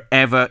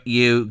wherever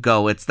you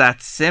go. It's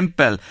that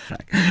simple.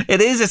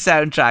 It is a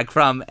soundtrack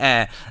from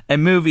a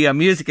movie or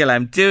musical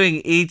I'm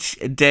doing each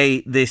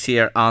day this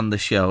year on the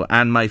show,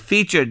 and my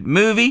featured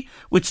movie,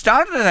 which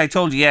started, as I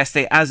told you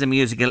yesterday, as a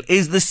musical,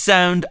 is The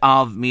Sound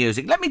of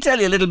Music. Let me tell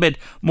you a little bit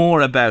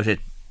more about it.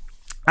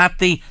 At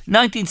the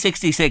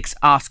 1966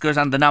 Oscars,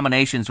 and the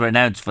nominations were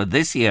announced for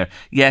this year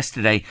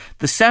yesterday,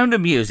 The Sound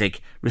of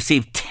Music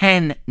received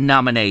 10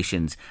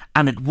 nominations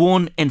and it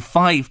won in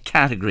 5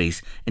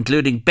 categories,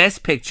 including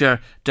Best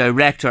Picture,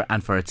 Director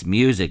and for its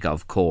music,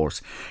 of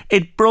course.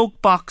 It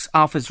broke box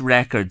office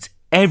records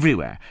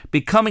everywhere,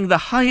 becoming the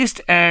highest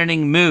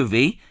earning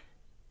movie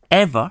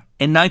ever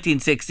in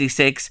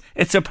 1966.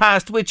 It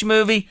surpassed which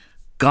movie?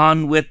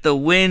 Gone with the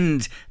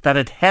Wind, that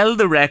had held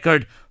the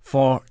record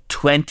for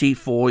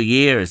 24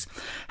 years.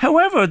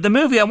 However, the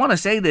movie, I want to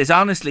say this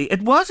honestly,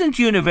 it wasn't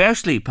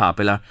universally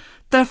popular.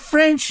 The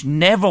French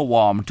never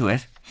warmed to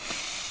it.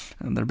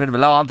 And they're a bit of a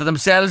law unto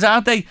themselves,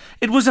 aren't they?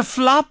 It was a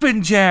flop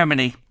in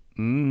Germany.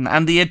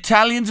 And the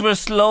Italians were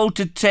slow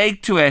to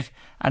take to it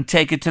and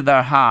take it to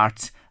their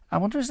hearts. I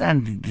wonder if there's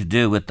anything to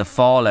do with the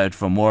fallout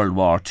from World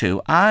War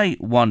II. I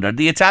wonder.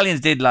 The Italians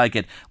did like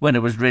it when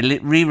it was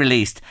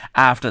re-released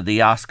after the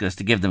Oscars,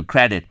 to give them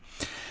credit.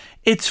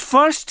 Its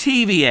first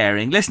TV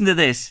airing, listen to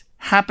this,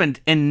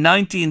 happened in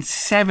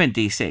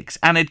 1976,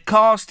 and it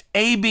cost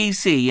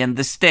ABC in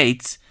the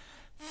States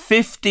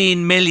 $15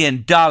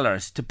 million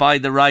to buy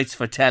the rights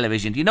for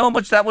television. Do you know how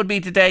much that would be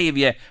today if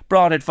you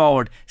brought it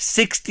forward?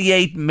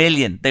 $68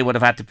 million they would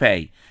have had to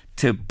pay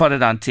to put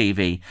it on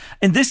TV.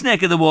 In this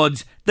neck of the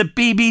woods, the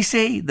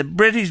BBC, the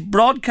British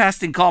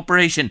Broadcasting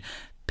Corporation,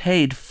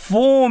 paid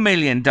 $4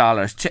 million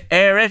to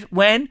air it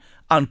when?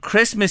 On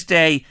Christmas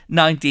Day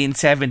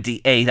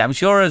 1978. I'm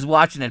sure I was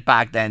watching it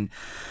back then.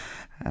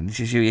 And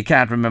this is you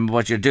can't remember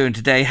what you're doing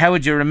today. How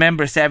would you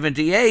remember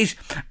 78?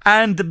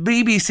 And the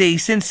BBC,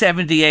 since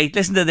 78,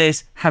 listen to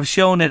this, have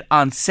shown it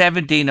on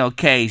 17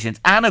 occasions.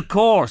 And of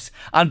course,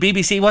 on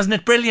BBC, wasn't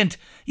it brilliant?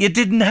 You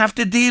didn't have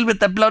to deal with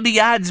the bloody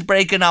ads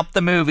breaking up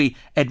the movie.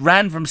 It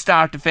ran from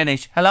start to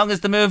finish. How long is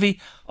the movie?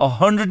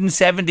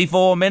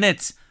 174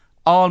 minutes.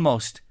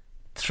 Almost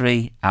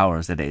 3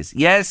 hours it is.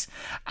 Yes,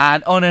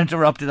 and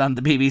uninterrupted on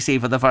the BBC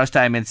for the first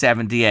time in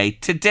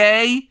 78.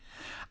 Today,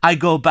 I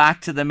go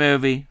back to the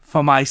movie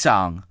for my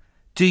song.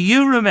 Do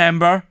you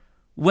remember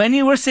when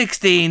you were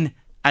 16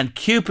 and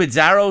Cupid's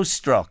arrow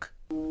struck?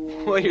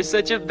 Well, you're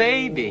such a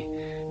baby.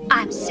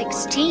 I'm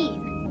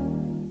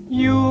 16.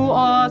 You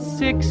are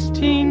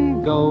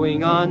 16,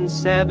 going on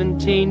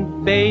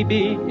 17.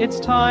 Baby, it's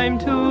time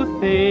to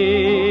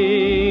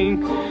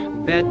think.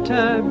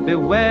 Better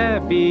beware,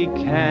 be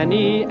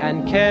canny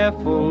and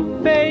careful.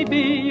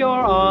 Baby, you're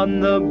on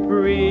the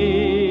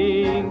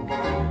brink.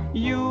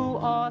 You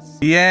are...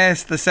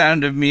 Yes, The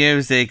Sound of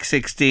Music,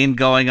 16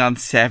 going on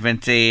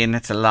 17.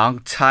 It's a long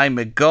time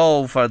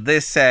ago for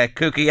this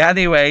cookie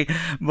anyway,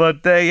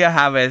 but there you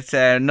have it.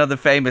 Another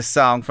famous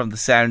song from The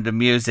Sound of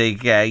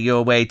Music,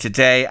 your way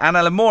today. And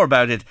I'll have more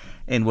about it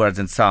in Words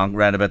and Song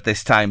round about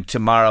this time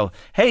tomorrow.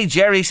 Hey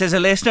Jerry, says a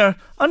listener,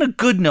 on a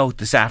good note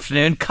this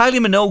afternoon,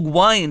 Kylie Minogue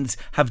Wines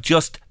have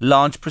just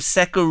launched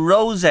Prosecco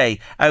Rosé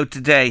out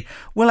today.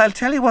 Well, I'll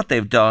tell you what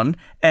they've done.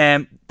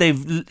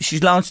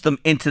 She's launched them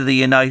into the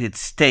United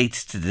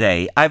States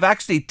today. I've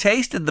actually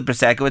tasted the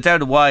Prosecco. It's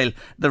out a while,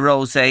 the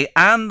Rosé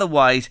and the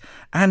white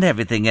and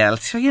everything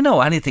else. So, you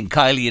know, anything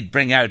Kylie would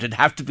bring out, it'd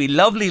have to be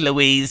lovely,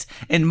 Louise.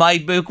 In my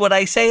book, would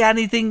I say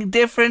anything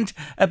different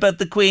about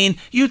the Queen?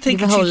 You think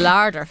the whole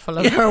larder full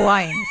of her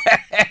wines.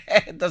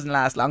 It doesn't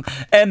last long.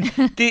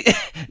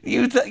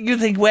 You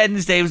think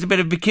Wednesday was a bit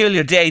of a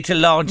peculiar day to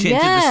launch into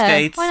the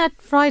States? Why not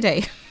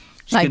Friday?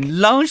 She can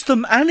launch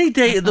them any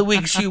day of the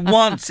week she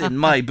wants, in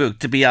my book,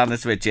 to be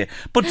honest with you.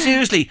 But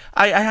seriously,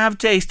 I have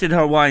tasted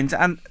her wines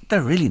and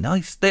they're really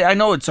nice. I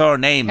know it's her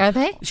name. Are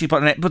they? She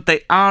put it, but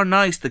they are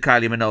nice, the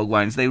Kylie Minogue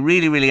wines. They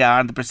really, really are.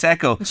 And the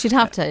Prosecco. She'd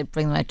have to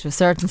bring them out to a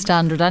certain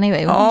standard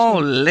anyway, wouldn't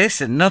she?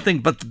 Listen, nothing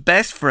but the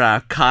best for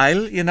our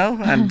Kyle, you know.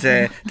 And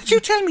did you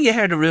tell me you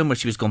heard a rumour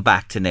she was going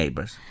back to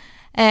Neighbours?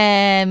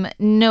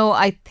 No,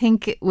 I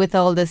think with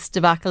all this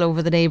debacle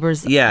over the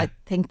Neighbours, I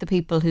think the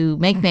people who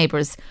make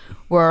Neighbours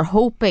were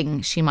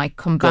hoping she might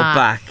come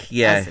back.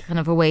 As kind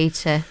of a way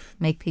to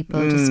make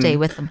people just stay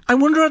with them. I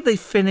wonder, are they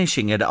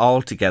finishing it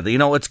all together? You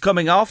know, it's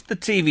coming off the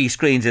TV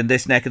screens in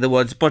this neck of the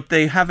woods, but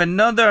they have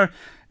another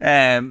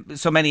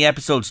so many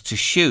episodes to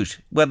shoot.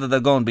 Whether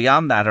they're going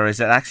beyond that or is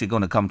it actually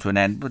going to come to an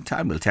end, but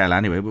time will tell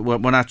anyway.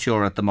 But we're not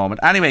sure at the moment.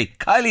 Anyway,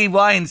 Kylie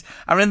Wines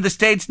are in the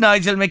States.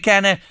 Nigel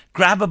McKenna,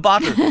 grab a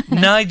bottle.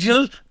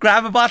 Nigel,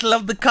 grab a bottle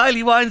of the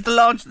Kylie Wines to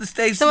launch the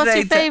States so today.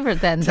 What's your favourite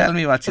then? Tell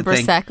me what you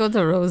think. The Prosecco, the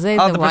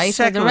Rosé, the white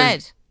or the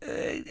red?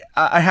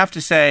 I have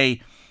to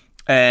say,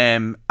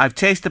 I've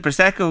tasted the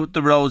Prosecco,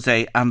 the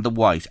Rosé and the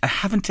white. I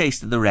haven't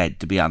tasted the red,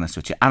 to be honest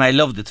with you, and I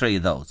love the three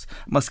of those.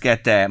 Must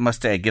give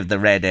the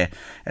red a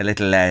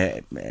little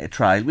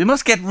try. We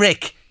must get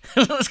Rick.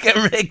 Let's get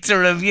Rick to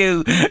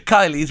review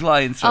Kylie's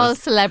wines. All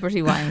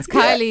celebrity wines.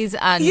 Kylie's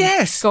and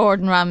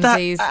Gordon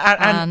Ramsay's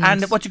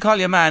and what you call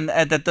your man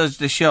that does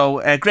the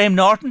show, Graham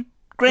Norton.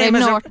 Graham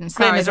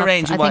is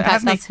arranging wine.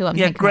 That's who I'm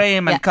thinking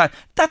Graham of. And Kyle.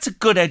 That's a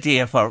good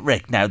idea for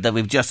Rick now that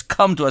we've just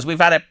come to us. We've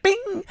had a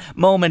bing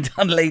moment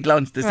on late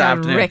lunch this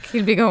afternoon. Rick,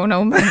 he'll be going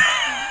home.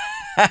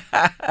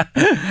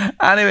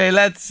 Anyway,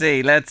 let's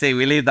see.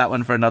 We leave that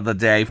one for another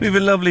day. We have a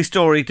lovely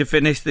story to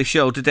finish the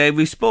show today.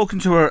 We've spoken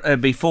to her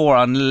before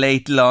on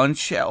late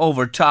lunch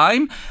over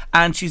time,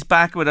 and she's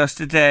back with us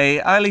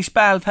today. Eilish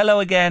Balfe, hello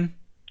again.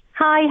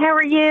 Hi, how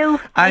are you?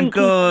 I'm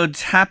good.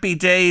 Happy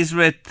days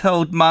with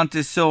Toad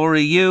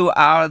Montessori. You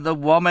are the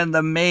woman,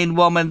 the main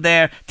woman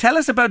there. Tell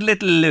us about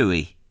little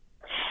Louis.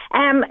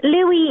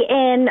 Louis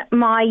in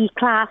my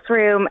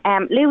classroom,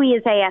 Louis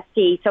is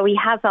ASD, so he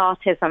has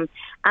autism,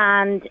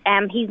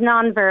 and he's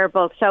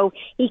non-verbal. So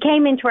he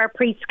came into our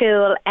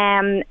preschool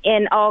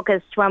in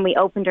August when we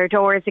opened our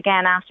doors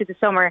again after the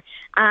summer,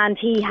 and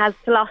he has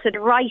slotted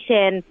right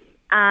in.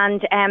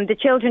 And the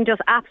children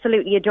just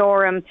absolutely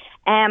adore him.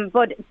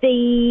 But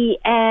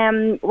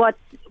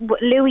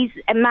Louis'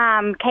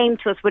 mum came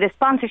to us with a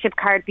sponsorship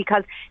card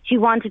because she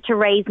wanted to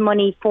raise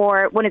money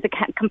for one of the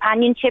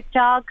companionship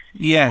dogs.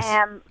 Yes.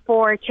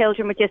 For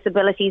children with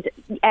disabilities,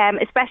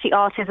 especially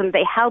autism.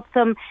 They help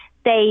them.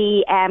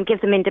 They give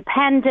them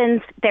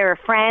independence. They're a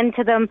friend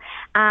to them.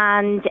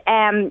 And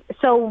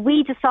so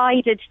we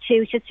decided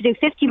to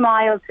 50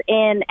 miles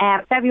in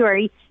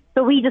February.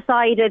 So we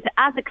decided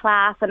as a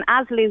class and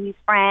as Louis'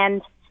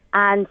 friend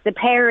and the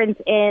parents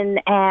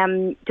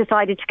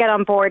decided to get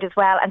on board as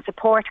well and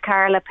support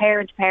Carla,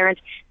 parent to parent.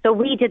 So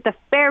we did the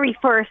very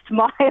first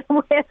mile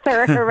with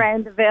her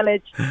around the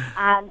village.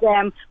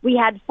 And we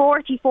had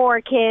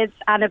 44 kids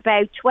and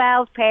about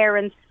 12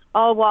 parents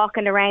all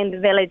walking around the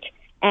village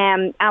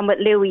and with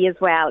Louis as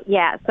well.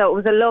 Yeah, so it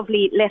was a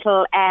lovely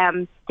little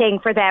thing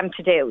for them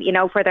to do,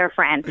 for their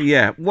friend.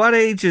 Yeah. What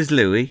age is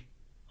Louis?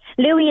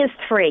 Louis is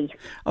 3.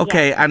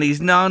 Okay, yeah. And he's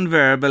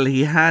non-verbal,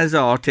 he has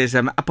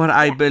autism, but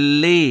I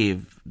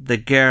believe the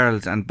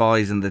girls and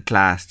boys in the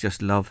class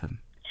just love him.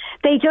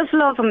 They just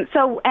love him.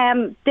 So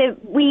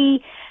the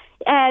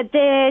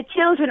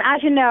children,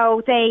 as you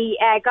know, they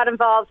got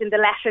involved in the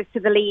letters to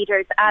the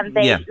leaders, and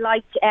they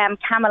liked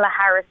Kamala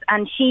Harris,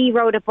 and she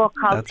wrote a book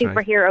called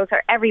Superheroes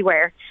Are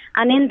Everywhere.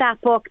 And in that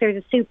book,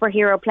 there's a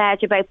superhero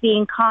pledge about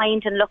being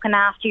kind and looking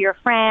after your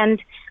friend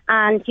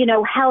and,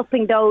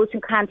 helping those who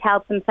can't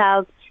help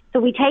themselves. So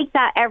we take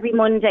that every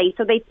Monday.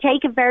 So they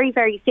take it very,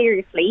 very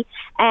seriously.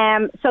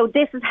 So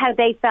this is how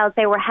they felt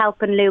they were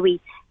helping Louis,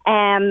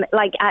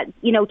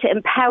 to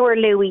empower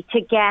Louis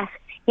to get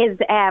his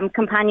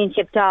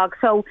companionship dog.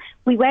 So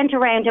we went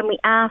around and we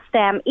asked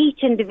them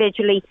each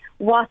individually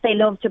what they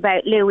loved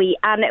about Louis,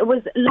 and it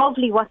was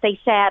lovely what they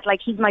said,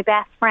 like he's my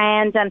best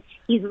friend and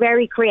he's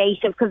very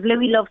creative because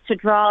Louis loves to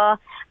draw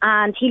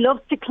and he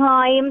loves to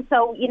climb,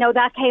 so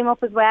that came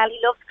up as well. He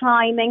loves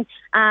climbing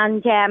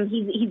and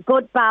he's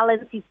good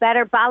balance, he's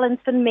better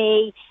balanced than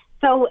me.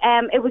 So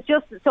it was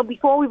just, so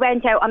before we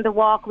went out on the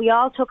walk, we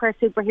all took our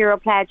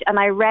superhero pledge and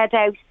I read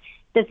out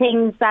the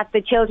things that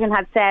the children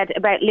had said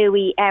about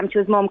Louis to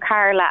his mum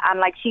Carla,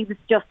 and she was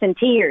just in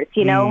tears,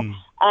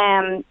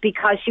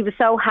 because she was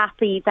so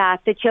happy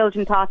that the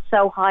children thought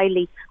so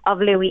highly of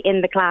Louis in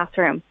the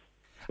classroom.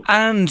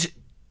 And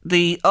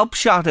the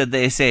upshot of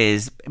this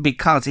is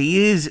because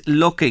he is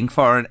looking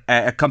for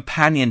a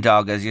companion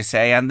dog, as you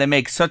say, and they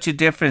make such a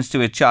difference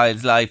to a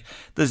child's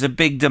life. There's a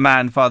big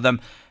demand for them.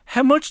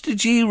 How much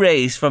did you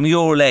raise from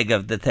your leg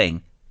of the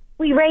thing?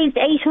 We raised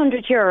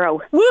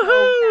 €800. Woohoo!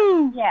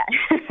 So, yeah.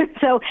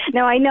 So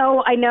now I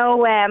know.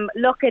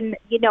 Looking,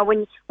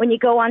 when you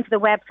go onto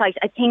the website,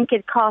 I think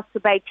it costs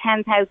about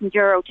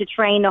 €10,000 to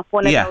train up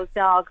one of those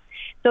dogs.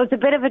 So it's a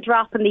bit of a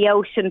drop in the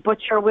ocean,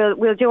 but sure,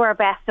 we'll do our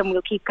best and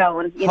we'll keep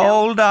going.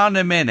 Hold on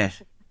a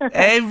minute.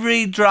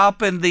 Every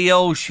drop in the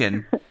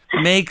ocean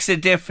makes a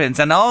difference,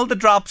 and all the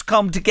drops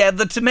come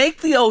together to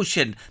make the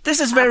ocean. This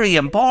is very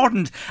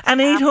important.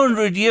 And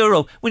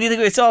 €800, when you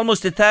think it's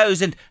almost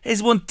 1,000,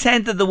 is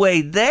 1/10 of the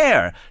way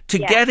there to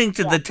getting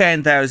to the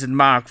 10,000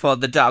 mark for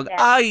the dog.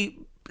 I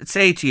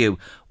say to you,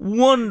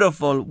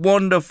 wonderful,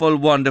 wonderful,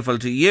 wonderful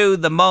to you,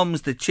 the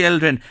mums, the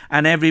children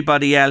and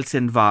everybody else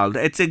involved.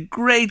 It's a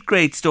great,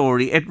 great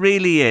story. It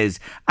really is.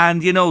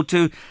 And,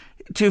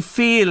 to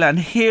feel and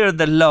hear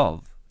the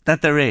love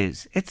that there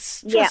is,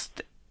 it's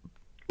just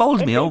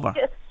bowls me over.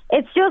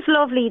 It's just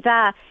lovely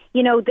that,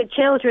 the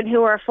children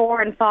who are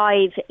 4 and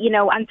 5,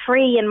 and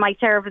 3 in my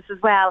service as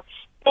well,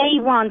 they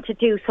want to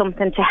do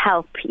something to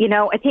help.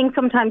 I think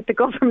sometimes the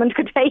government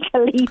could take a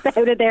leaf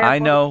out of their I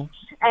know.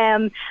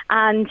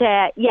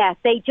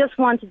 They just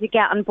wanted to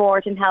get on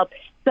board and help.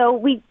 So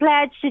we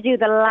pledged to do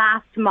the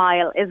last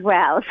mile as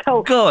well.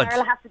 So good.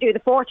 I'll have to do the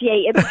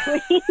 48 in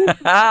between.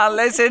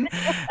 Listen,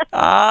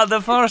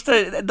 the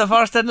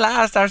first and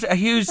last are a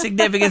huge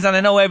significance, and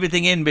I know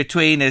everything in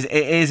between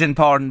is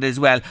important as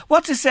well.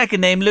 What's his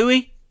second name,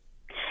 Louis?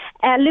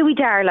 Louis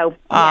Darlow.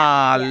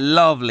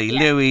 Lovely.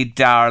 Louis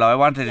Darlow. I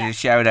wanted to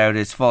shout out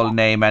his full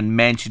name and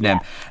mention him.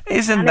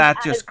 Isn't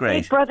that just great?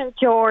 His big brother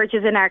George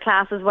is in our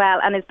class as well,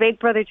 and his big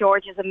brother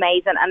George is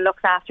amazing and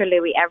looks after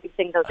Louis every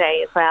single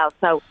day as well.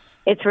 So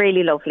it's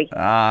really lovely.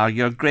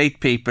 You're great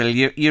people.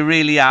 You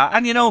really are.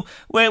 And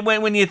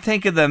when you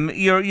think of them,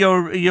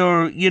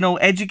 you're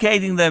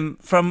educating them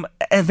from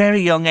a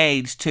very young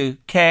age to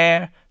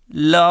care,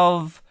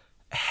 love,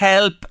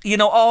 help,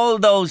 all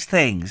those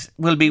things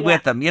will be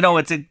with them.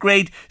 It's a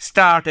great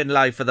start in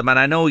life for them, and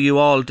I know you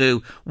all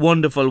do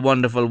wonderful,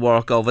 wonderful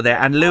work over there.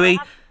 And Louis,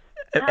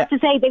 I have to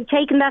say, they've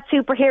taken that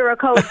superhero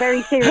code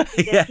very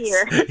seriously this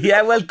year.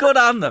 Yeah, well, good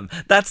on them.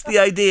 That's the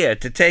idea,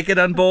 to take it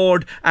on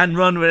board and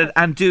run with it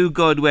and do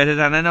good with it.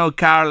 And I know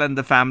Carol and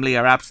the family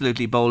are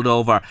absolutely bowled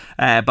over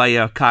by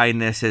your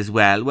kindness as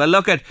well. Well,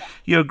 look,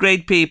 you're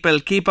great people.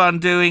 Keep on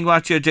doing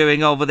what you're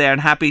doing over there,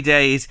 and happy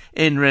days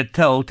in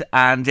Ratoath.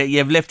 And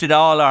you've lifted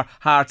all our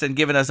hearts and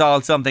given us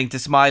all something to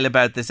smile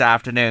about this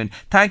afternoon.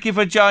 Thank you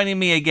for joining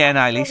me again,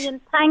 Eilish.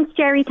 Brilliant. Thanks,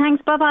 Jerry.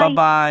 Thanks. Bye-bye.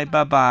 Bye-bye.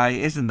 Bye-bye.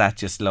 Isn't that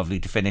just lovely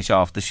to finish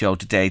off the show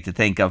today, to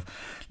think of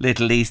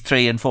little Lise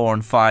 3 and 4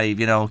 and 5,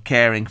 you know,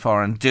 caring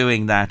for and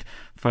doing that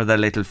for their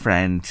little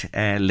friend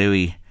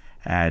Louis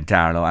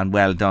Darlow, and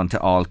well done to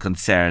all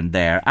concerned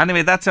there.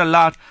 Anyway, that's a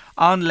lot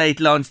on Late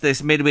Lunch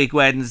this midweek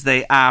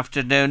Wednesday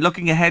afternoon.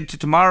 Looking ahead to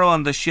tomorrow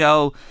on the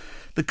show,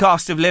 the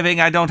cost of living.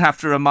 I don't have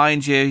to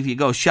remind you, if you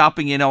go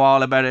shopping you know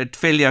all about it.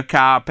 Fill your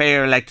car, pay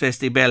your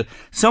electricity bill.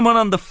 Someone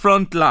on the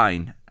front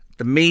line,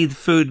 the Meath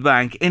Food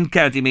Bank in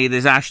County Meath,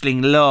 is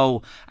Aisling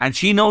Lowe, and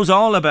she knows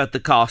all about the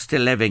cost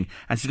of living,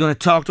 and she's going to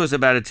talk to us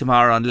about it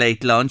tomorrow on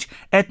Late Lunch.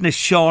 Etna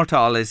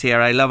Shortall is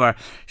here. I love her.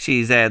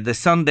 She's the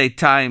Sunday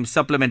Times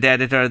supplement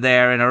editor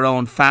there in her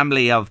own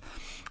family of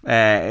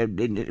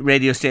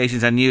radio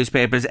stations and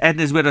newspapers.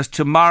 Etna's with us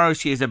tomorrow.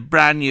 She has a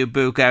brand new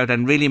book out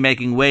and really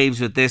making waves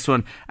with this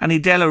one. And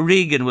Edel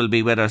O'Regan will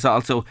be with us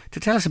also to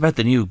tell us about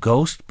the new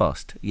Ghost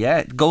Bus.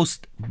 Yeah,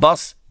 Ghost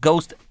Bus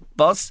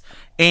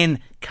in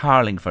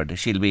Carlingford.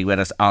 She'll be with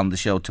us on the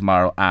show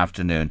tomorrow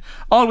afternoon.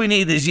 All we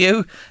need is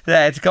you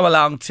to come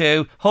along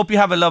too. Hope you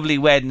have a lovely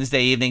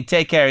Wednesday evening.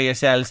 Take care of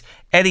yourselves.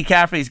 Eddie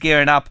Caffrey's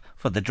gearing up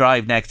for the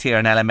drive next here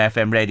on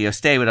LMFM Radio.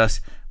 Stay with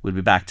us. We'll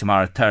be back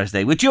tomorrow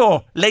Thursday with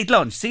your Late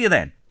Lunch. See you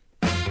then.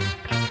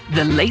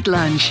 The Late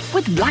Lunch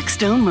with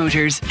Blackstone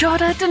Motors,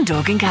 Drogheda,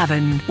 Dundalk and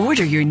Cavan.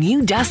 Order your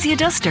new Dacia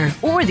Duster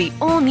or the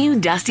all-new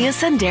Dacia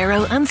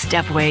Sandero and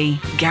Stepway.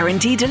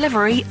 Guaranteed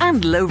delivery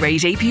and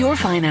low-rate APR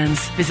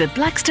finance. Visit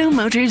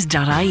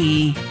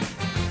blackstonemotors.ie.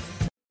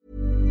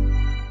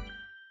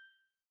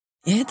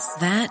 It's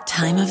that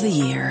time of the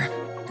year.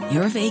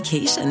 Your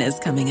vacation is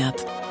coming up.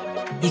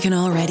 You can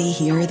already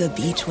hear the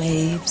beach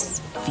waves,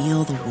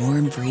 feel the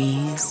warm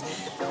breeze,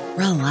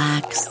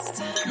 relax,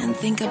 and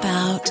think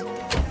about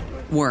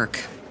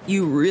work.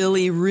 You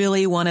really,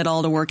 really want it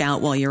all to work out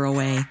while you're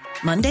away.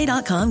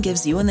 Monday.com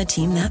gives you and the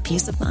team that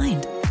peace of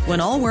mind. When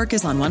all work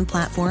is on one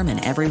platform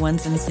and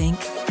everyone's in sync,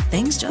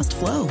 things just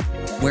flow.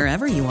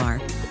 Wherever you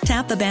are,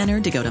 tap the banner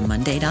to go to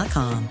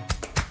Monday.com.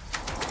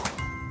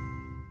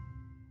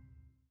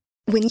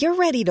 When you're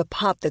ready to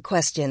pop the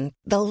question,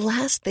 the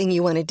last thing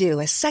you want to do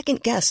is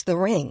second-guess the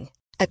ring.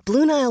 At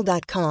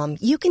BlueNile.com,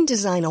 you can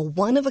design a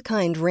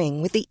one-of-a-kind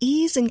ring with the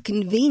ease and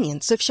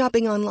convenience of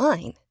shopping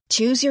online.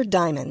 Choose your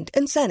diamond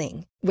and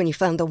setting. When you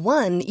find the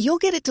one, you'll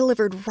get it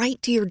delivered right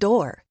to your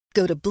door.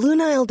 Go to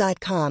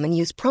BlueNile.com and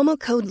use promo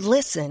code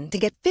LISTEN to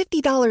get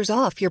 $50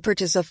 off your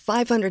purchase of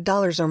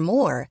 $500 or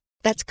more.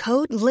 That's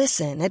code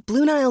LISTEN at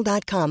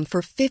BlueNile.com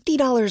for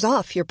 $50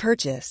 off your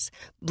purchase.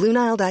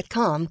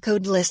 BlueNile.com,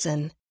 code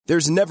LISTEN.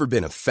 There's never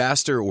been a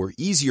faster or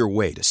easier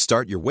way to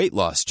start your weight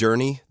loss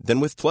journey than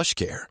with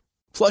PlushCare.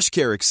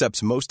 PlushCare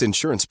accepts most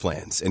insurance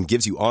plans and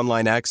gives you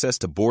online access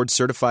to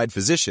board-certified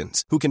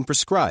physicians who can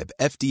prescribe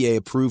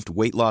FDA-approved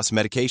weight loss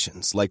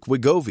medications like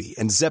Wegovy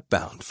and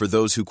Zepbound for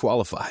those who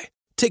qualify.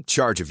 Take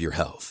charge of your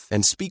health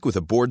and speak with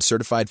a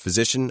board-certified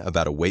physician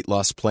about a weight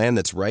loss plan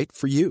that's right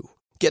for you.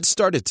 Get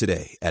started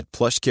today at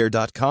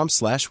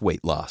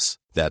plushcare.com/weight loss.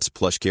 That's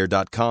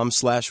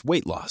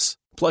plushcare.com/weight loss.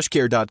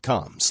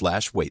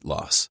 plushcare.com/weight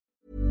loss.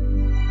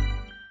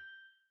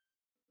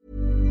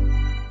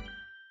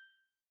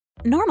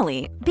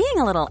 Normally, being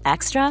a little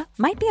extra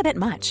might be a bit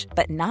much,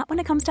 but not when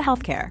it comes to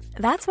healthcare.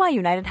 That's why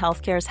United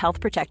Healthcare's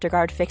Health Protector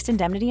Guard fixed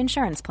indemnity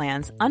insurance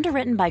plans,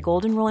 underwritten by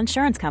Golden Rule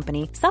Insurance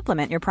Company,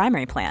 supplement your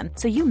primary plan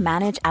so you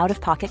manage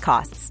out-of-pocket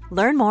costs.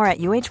 Learn more at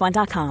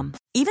uh1.com.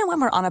 Even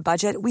when we're on a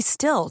budget, we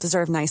still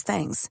deserve nice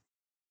things.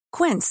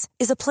 Quince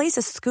is a place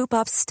to scoop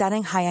up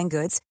stunning high-end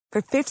goods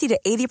for 50 to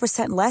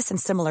 80% less than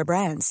similar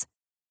brands.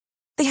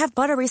 They have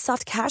buttery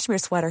soft cashmere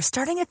sweaters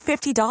starting at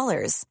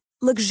 $50,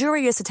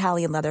 luxurious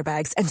Italian leather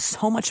bags, and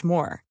so much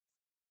more.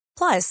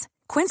 Plus,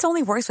 Quince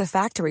only works with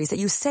factories that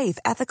use safe,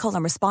 ethical,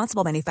 and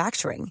responsible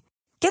manufacturing.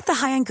 Get the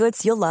high-end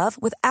goods you'll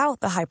love without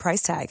the high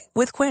price tag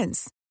with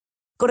Quince.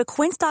 Go to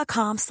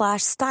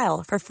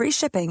quince.com/style for free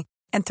shipping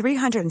and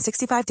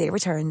 365-day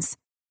returns.